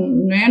só,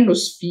 né,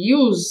 nos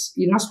fios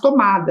e nas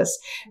tomadas.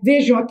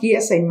 Vejam aqui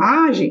essa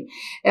imagem,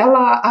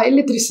 a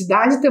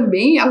eletricidade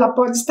também ela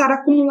pode estar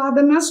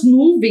acumulada nas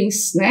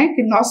nuvens, né,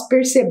 que nós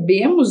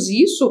percebemos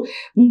isso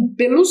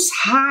pelos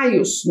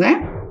raios,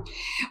 né?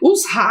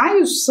 Os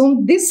raios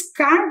são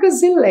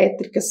descargas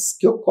elétricas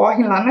que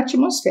ocorrem lá na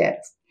atmosfera.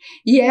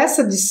 E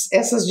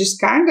essas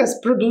descargas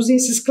produzem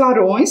esses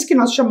clarões que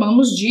nós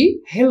chamamos de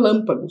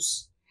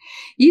relâmpagos.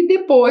 E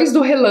depois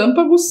do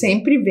relâmpago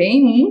sempre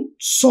vem um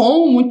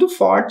som muito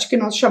forte que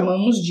nós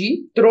chamamos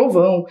de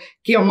trovão,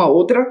 que é uma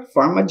outra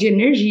forma de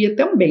energia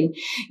também.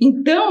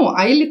 Então,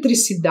 a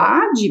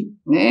eletricidade,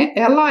 né,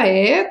 ela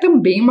é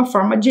também uma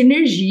forma de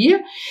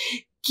energia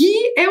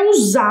que é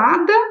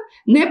usada,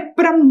 né,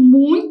 para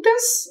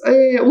muitas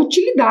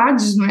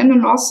utilidades, não é, na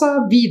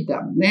nossa vida,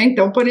 né?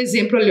 Então, por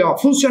exemplo, ali, ó,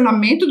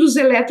 funcionamento dos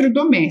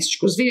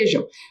eletrodomésticos.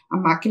 Vejam, a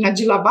máquina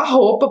de lavar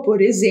roupa,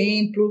 por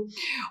exemplo,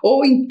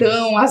 ou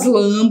então as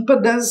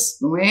lâmpadas,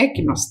 não é,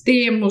 que nós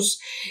temos,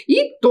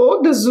 e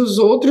todos os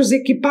outros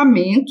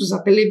equipamentos,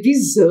 a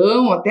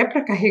televisão, até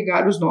para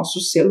carregar os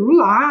nossos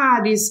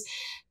celulares,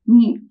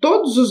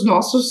 todos os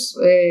nossos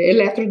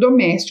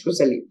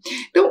eletrodomésticos ali.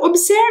 Então,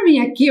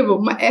 observem aqui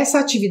essa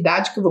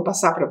atividade que eu vou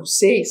passar para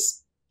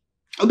vocês.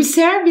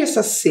 Observe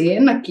essa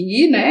cena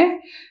aqui, né,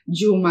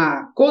 de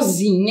uma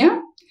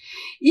cozinha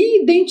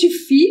e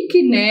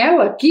identifique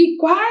nela aqui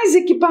quais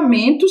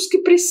equipamentos que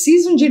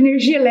precisam de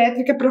energia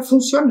elétrica para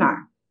funcionar.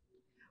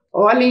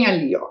 Olhem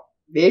ali, ó.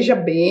 Veja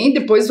bem,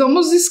 depois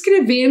vamos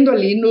escrevendo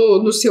ali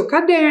no seu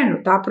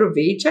caderno, tá?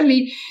 Aproveite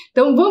ali.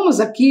 Então,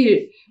 vamos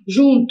aqui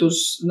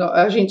juntos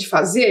a gente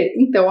fazer?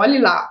 Então, olha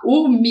lá,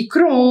 o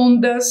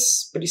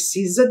micro-ondas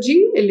precisa de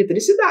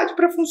eletricidade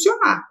para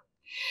funcionar.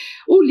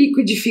 O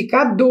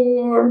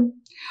liquidificador,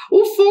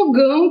 o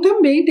fogão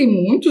também tem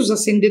muitos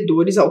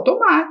acendedores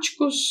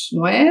automáticos,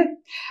 não é?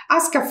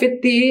 As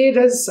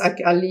cafeteiras,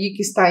 ali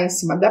que está em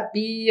cima da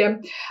pia,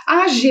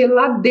 a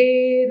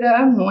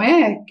geladeira, não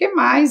é? O que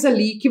mais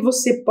ali que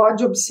você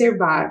pode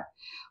observar?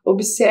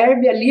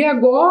 Observe ali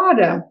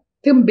agora,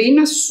 também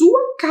na sua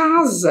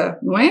casa,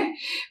 não é?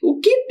 O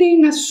que tem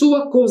na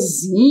sua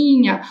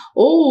cozinha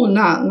ou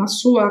na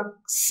sua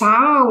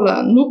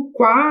sala, no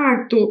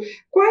quarto?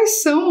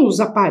 Quais são os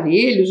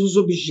aparelhos, os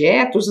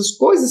objetos, as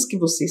coisas que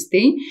vocês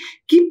têm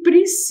que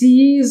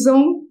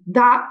precisam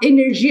da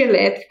energia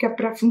elétrica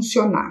para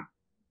funcionar?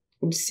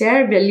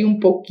 Observe ali um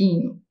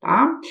pouquinho,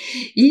 tá?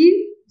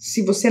 E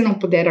se você não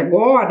puder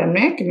agora,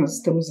 né, que nós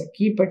estamos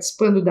aqui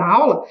participando da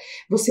aula,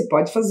 você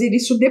pode fazer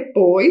isso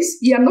depois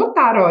e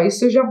anotar, ó,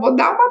 isso eu já vou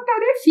dar uma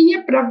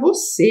tarefinha para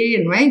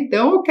você, não é?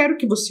 Então, eu quero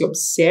que você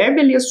observe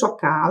ali a sua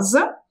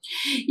casa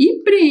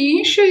e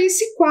preencha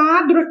esse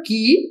quadro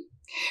aqui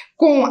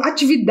com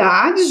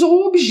atividades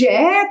ou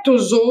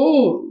objetos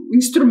ou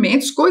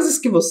instrumentos, coisas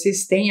que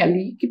vocês têm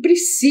ali que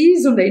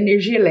precisam da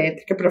energia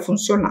elétrica para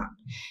funcionar.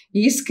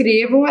 E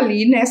escrevam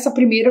ali nessa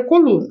primeira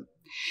coluna.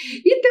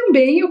 E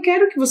também eu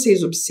quero que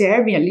vocês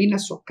observem ali na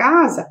sua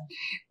casa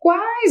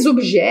quais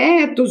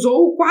objetos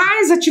ou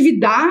quais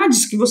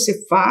atividades que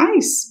você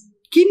faz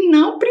que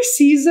não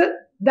precisa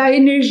da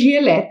energia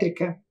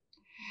elétrica.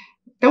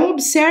 Então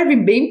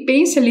observem bem,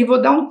 pense ali,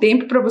 vou dar um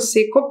tempo para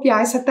você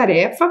copiar essa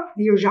tarefa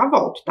e eu já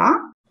volto, tá?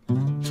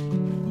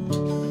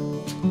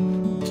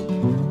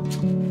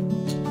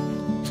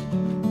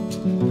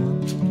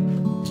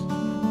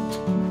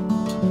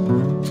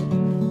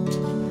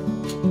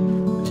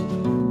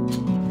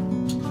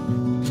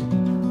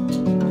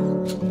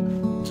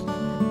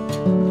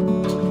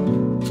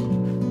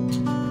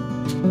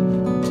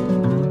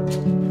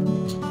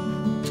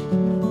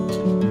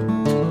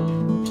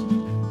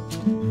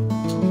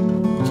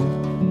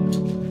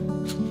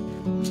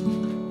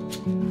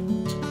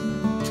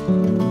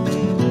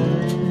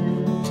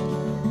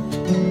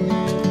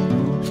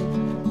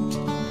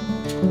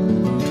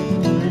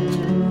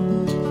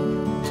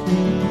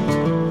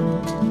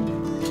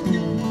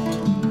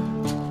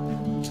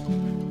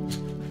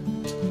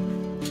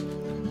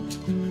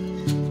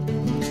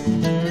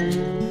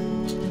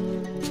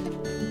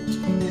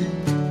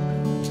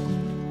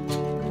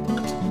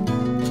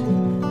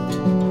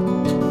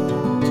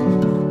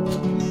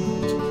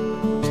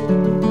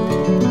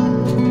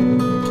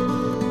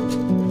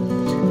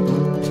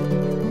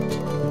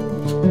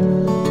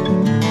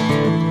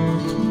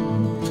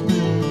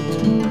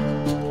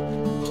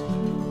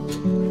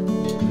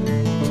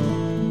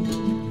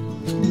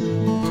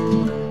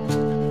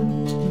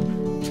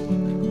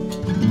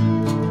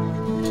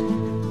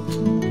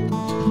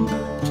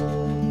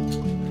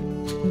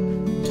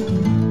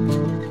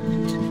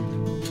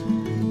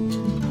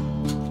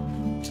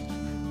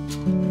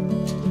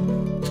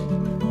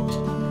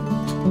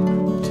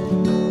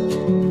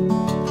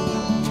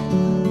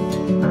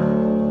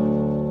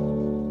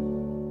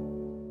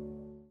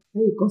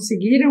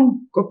 conseguiram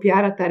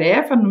copiar a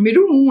tarefa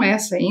número 1,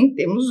 essa, hein?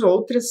 Temos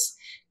outras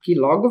que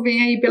logo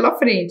vem aí pela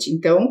frente.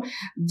 Então,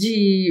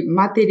 de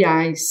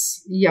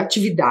materiais e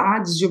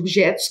atividades, de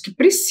objetos que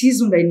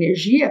precisam da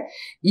energia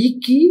e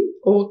que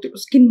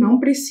outros que não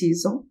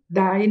precisam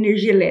da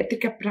energia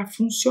elétrica para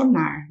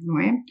funcionar, não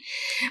é?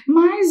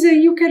 Mas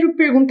aí eu quero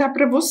perguntar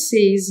para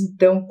vocês,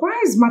 então,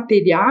 quais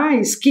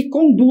materiais que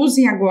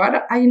conduzem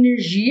agora a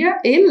energia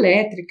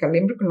elétrica?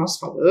 Lembra que nós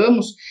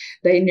falamos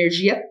da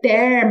energia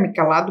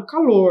térmica lá do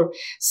calor?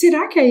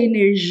 Será que a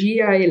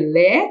energia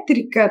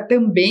elétrica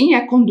também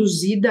é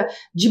conduzida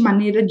de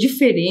maneira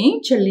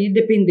diferente ali,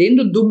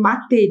 dependendo do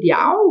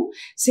material?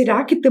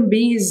 Será que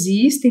também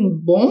existem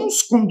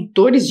bons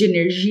condutores de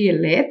energia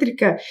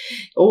elétrica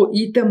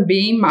e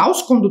também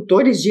maus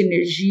condutores de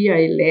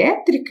energia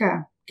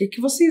elétrica? O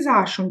que vocês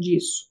acham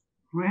disso?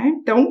 Não é?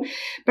 Então,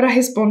 para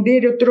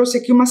responder, eu trouxe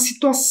aqui uma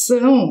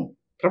situação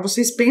para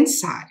vocês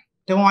pensarem.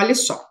 Então, olha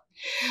só.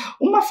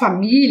 Uma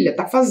família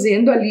está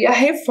fazendo ali a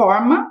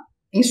reforma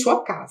em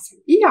sua casa.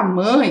 E a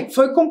mãe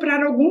foi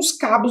comprar alguns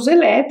cabos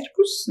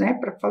elétricos, né,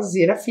 para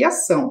fazer a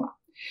fiação lá.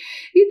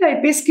 E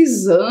daí,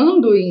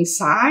 pesquisando em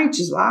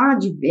sites lá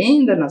de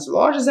venda nas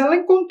lojas, ela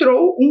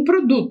encontrou um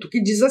produto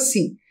que diz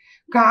assim: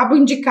 cabo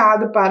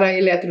indicado para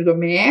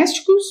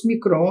eletrodomésticos,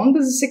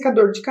 micro-ondas e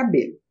secador de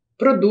cabelo. O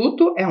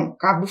produto é um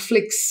cabo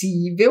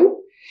flexível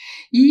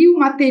e o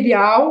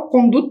material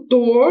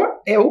condutor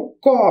é o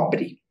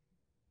cobre.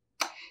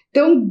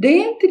 Então,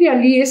 dentre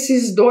ali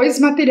esses dois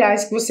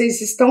materiais que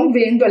vocês estão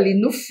vendo ali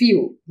no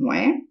fio, não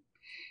é?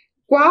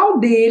 Qual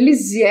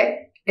deles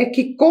é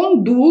que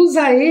conduz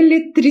a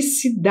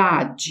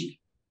eletricidade?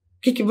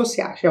 O que você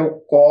acha? É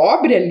o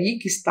cobre ali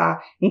que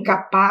está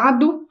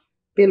encapado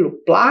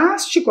pelo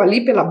plástico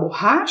ali, pela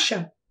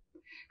borracha?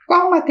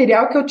 Qual o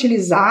material que é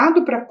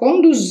utilizado para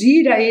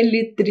conduzir a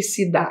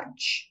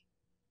eletricidade?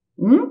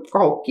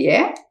 Qual que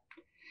é?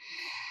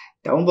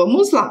 Então,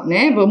 vamos lá,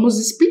 né? Vamos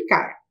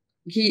explicar.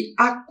 Que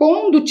a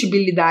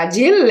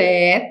condutibilidade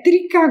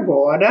elétrica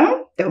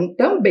agora, então,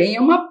 também é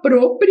uma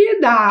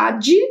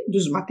propriedade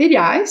dos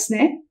materiais,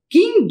 né, que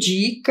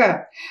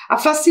indica a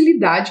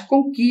facilidade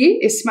com que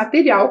esse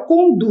material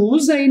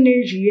conduz a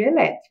energia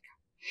elétrica.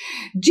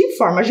 De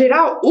forma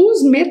geral,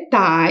 os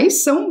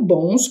metais são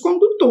bons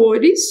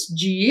condutores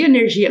de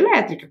energia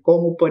elétrica,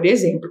 como, por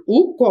exemplo,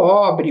 o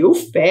cobre, o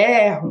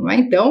ferro, né?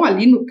 Então,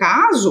 ali no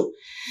caso,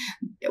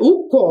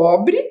 o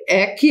cobre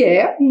que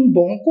é um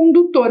bom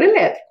condutor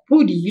elétrico.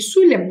 Por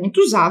isso, ele é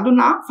muito usado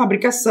na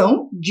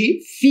fabricação de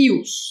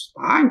fios,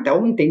 tá?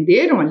 Então,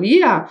 entenderam ali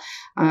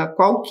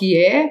qual que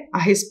é a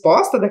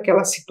resposta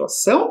daquela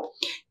situação?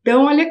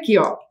 Então, olha aqui,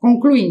 ó,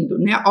 concluindo,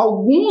 né?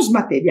 Alguns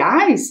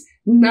materiais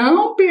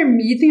não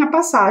permitem a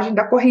passagem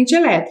da corrente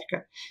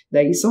elétrica.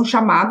 Daí são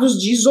chamados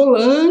de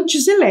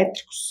isolantes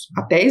elétricos.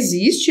 Até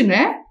existe,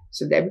 né?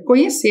 Você deve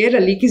conhecer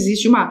ali que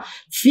existe uma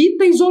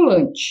fita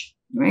isolante,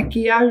 né,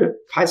 que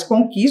faz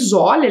com que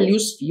isole ali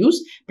os fios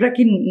para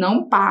que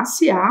não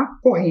passe a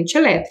corrente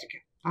elétrica,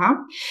 tá?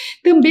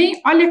 Também,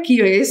 olha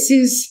aqui, ó,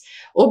 esses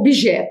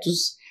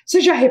objetos.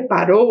 Você já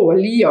reparou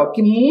ali, ó,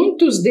 que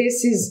muitos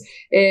desses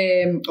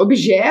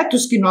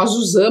objetos que nós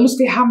usamos,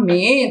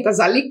 ferramentas,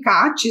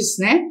 alicates,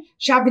 né,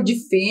 chave de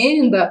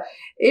fenda,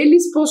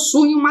 eles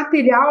possuem um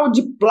material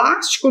de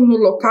plástico no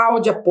local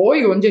de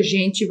apoio, onde a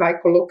gente vai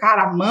colocar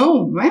a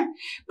mão, não é?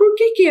 Por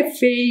que é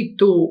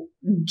feito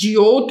de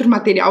outro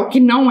material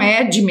que não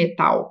é de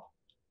metal?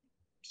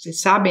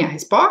 Vocês sabem a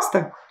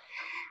resposta?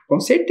 Com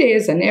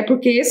certeza, né?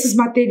 Porque esses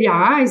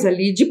materiais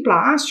ali de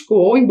plástico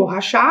ou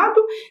emborrachado,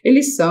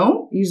 eles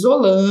são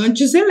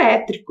isolantes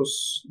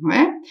elétricos, não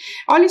é?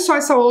 Olha só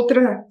essa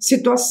outra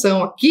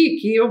situação aqui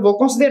que eu vou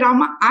considerar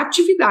uma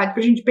atividade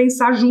para a gente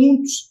pensar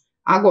juntos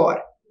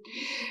agora.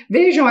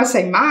 Vejam essa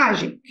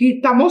imagem que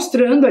está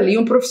mostrando ali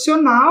um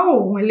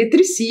profissional, um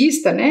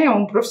eletricista, né?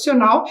 Um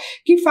profissional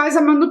que faz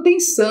a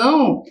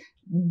manutenção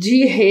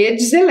de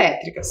redes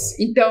elétricas.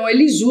 Então,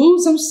 eles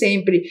usam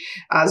sempre,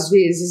 às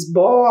vezes,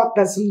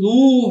 botas,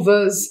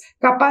 luvas,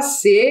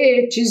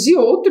 capacetes e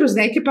outros,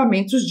 né,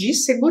 equipamentos de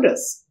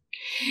segurança.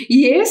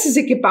 E esses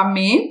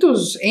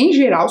equipamentos, em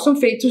geral, são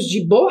feitos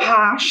de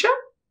borracha,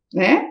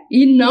 né,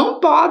 e não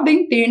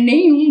podem ter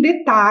nenhum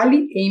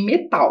detalhe em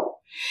metal.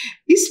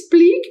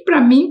 Explique para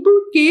mim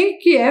por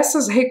que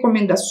essas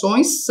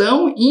recomendações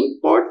são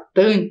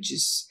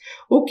importantes.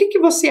 O que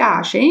você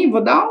acha, hein?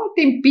 Vou dar um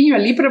tempinho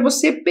ali para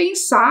você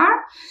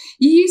pensar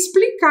e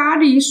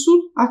explicar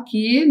isso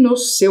aqui no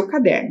seu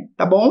caderno,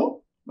 tá bom?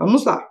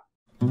 Vamos lá.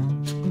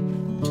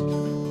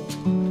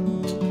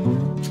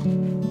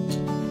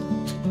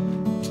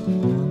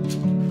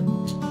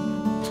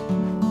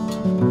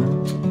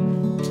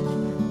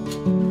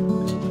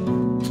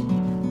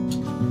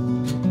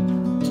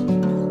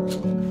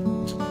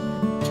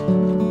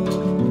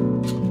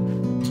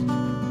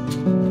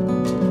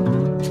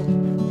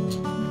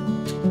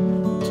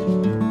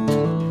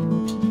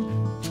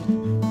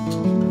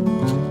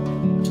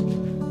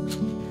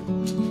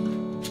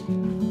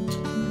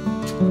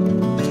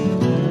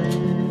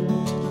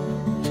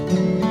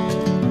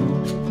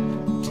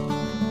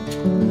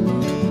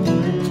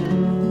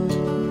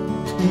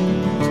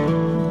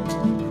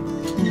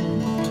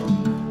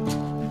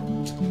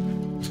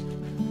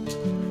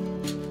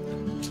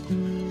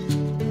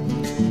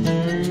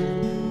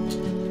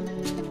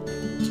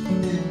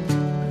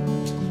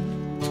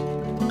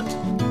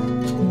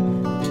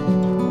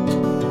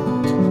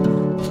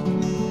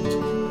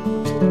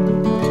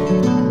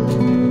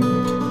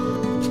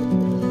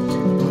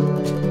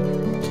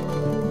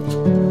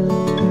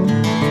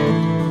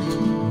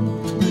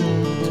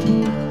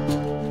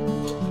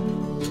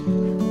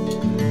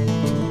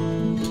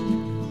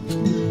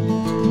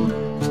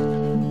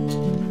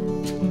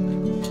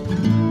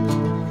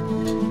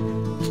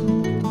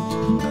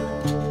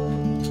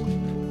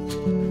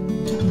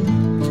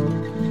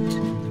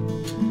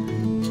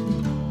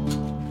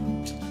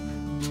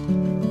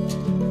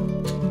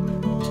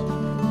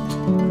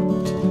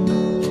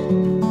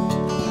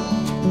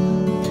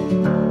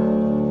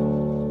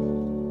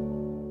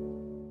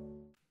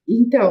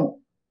 Então,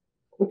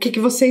 o que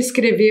você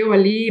escreveu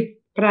ali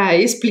para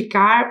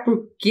explicar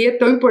por que é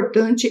tão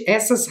importante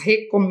essas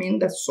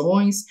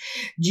recomendações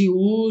de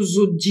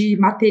uso de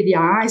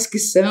materiais que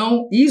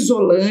são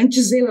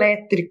isolantes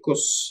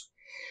elétricos?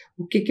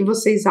 O que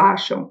vocês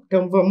acham?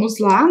 Então, vamos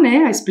lá,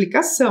 né? A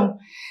explicação.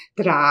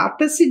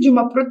 Trata-se de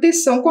uma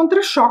proteção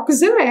contra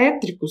choques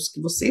elétricos,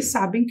 que vocês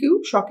sabem que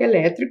o choque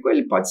elétrico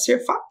ele pode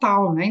ser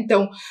fatal, né?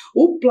 Então,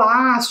 o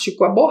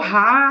plástico, a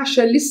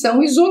borracha, eles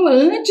são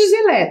isolantes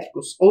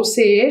elétricos, ou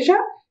seja,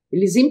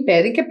 eles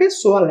impedem que a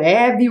pessoa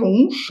leve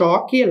um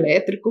choque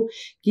elétrico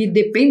que,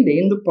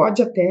 dependendo,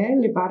 pode até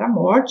levar à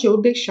morte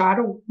ou deixar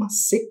uma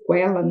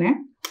sequela, né?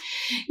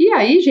 E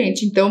aí,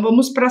 gente, então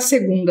vamos para a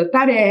segunda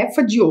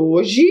tarefa de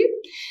hoje.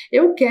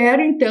 Eu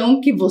quero, então,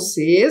 que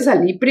vocês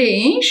ali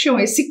preencham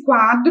esse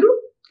quadro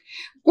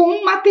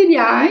com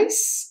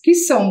materiais que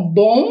são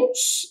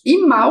bons e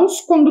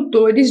maus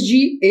condutores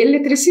de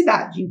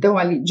eletricidade. Então,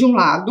 ali, de um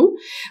lado,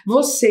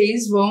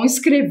 vocês vão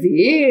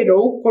escrever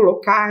ou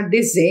colocar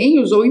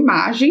desenhos ou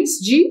imagens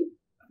de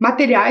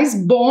materiais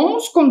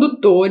bons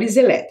condutores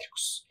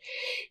elétricos.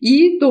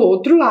 E do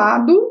outro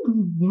lado,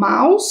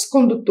 maus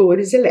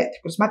condutores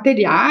elétricos,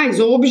 materiais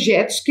ou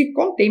objetos que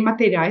contêm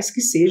materiais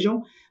que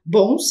sejam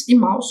bons e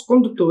maus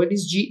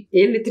condutores de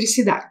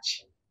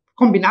eletricidade.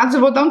 Combinados? Eu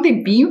vou dar um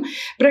tempinho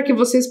para que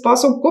vocês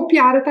possam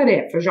copiar a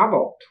tarefa. Já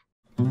volto.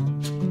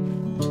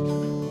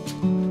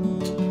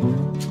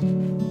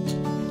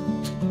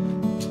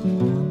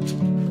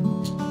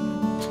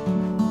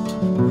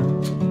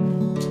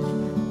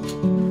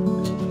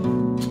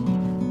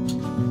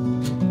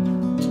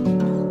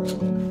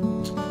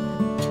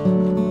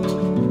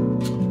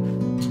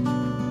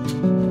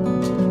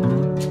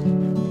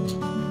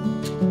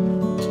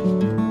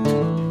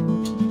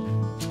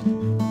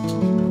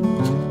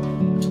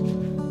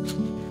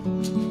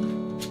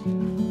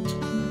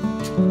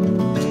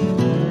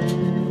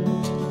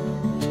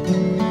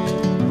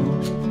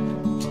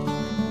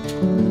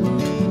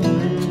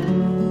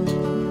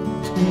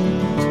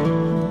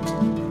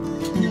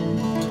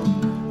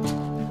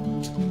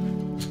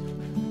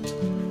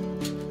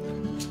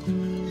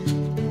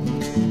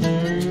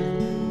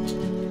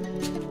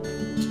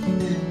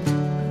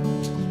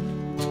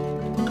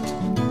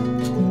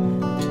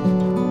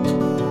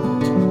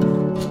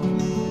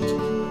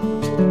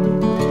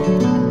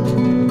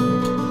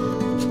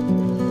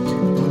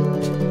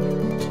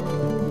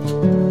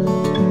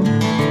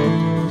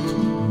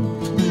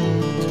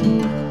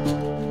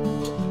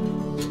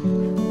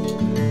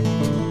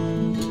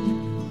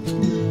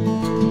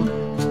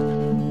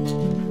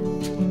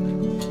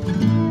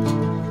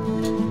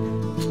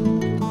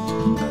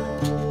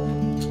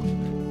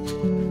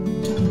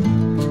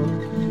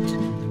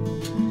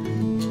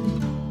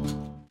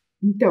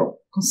 Então,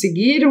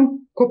 conseguiram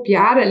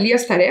copiar ali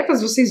as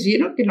tarefas? Vocês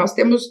viram que nós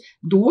temos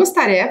duas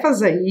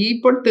tarefas aí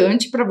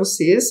importantes para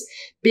vocês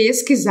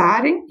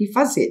pesquisarem e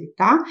fazerem,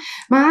 tá?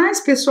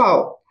 Mas,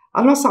 pessoal,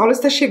 a nossa aula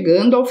está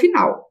chegando ao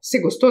final. Você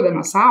gostou da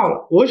nossa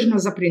aula? Hoje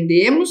nós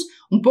aprendemos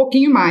um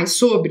pouquinho mais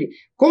sobre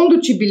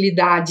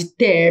condutibilidade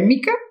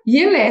térmica e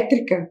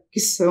elétrica, que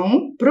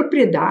são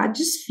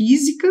propriedades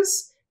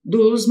físicas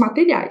dos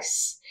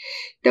materiais.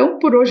 Então,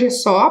 por hoje é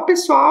só,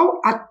 pessoal.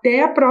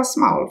 Até a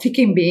próxima aula.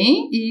 Fiquem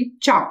bem e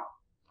tchau!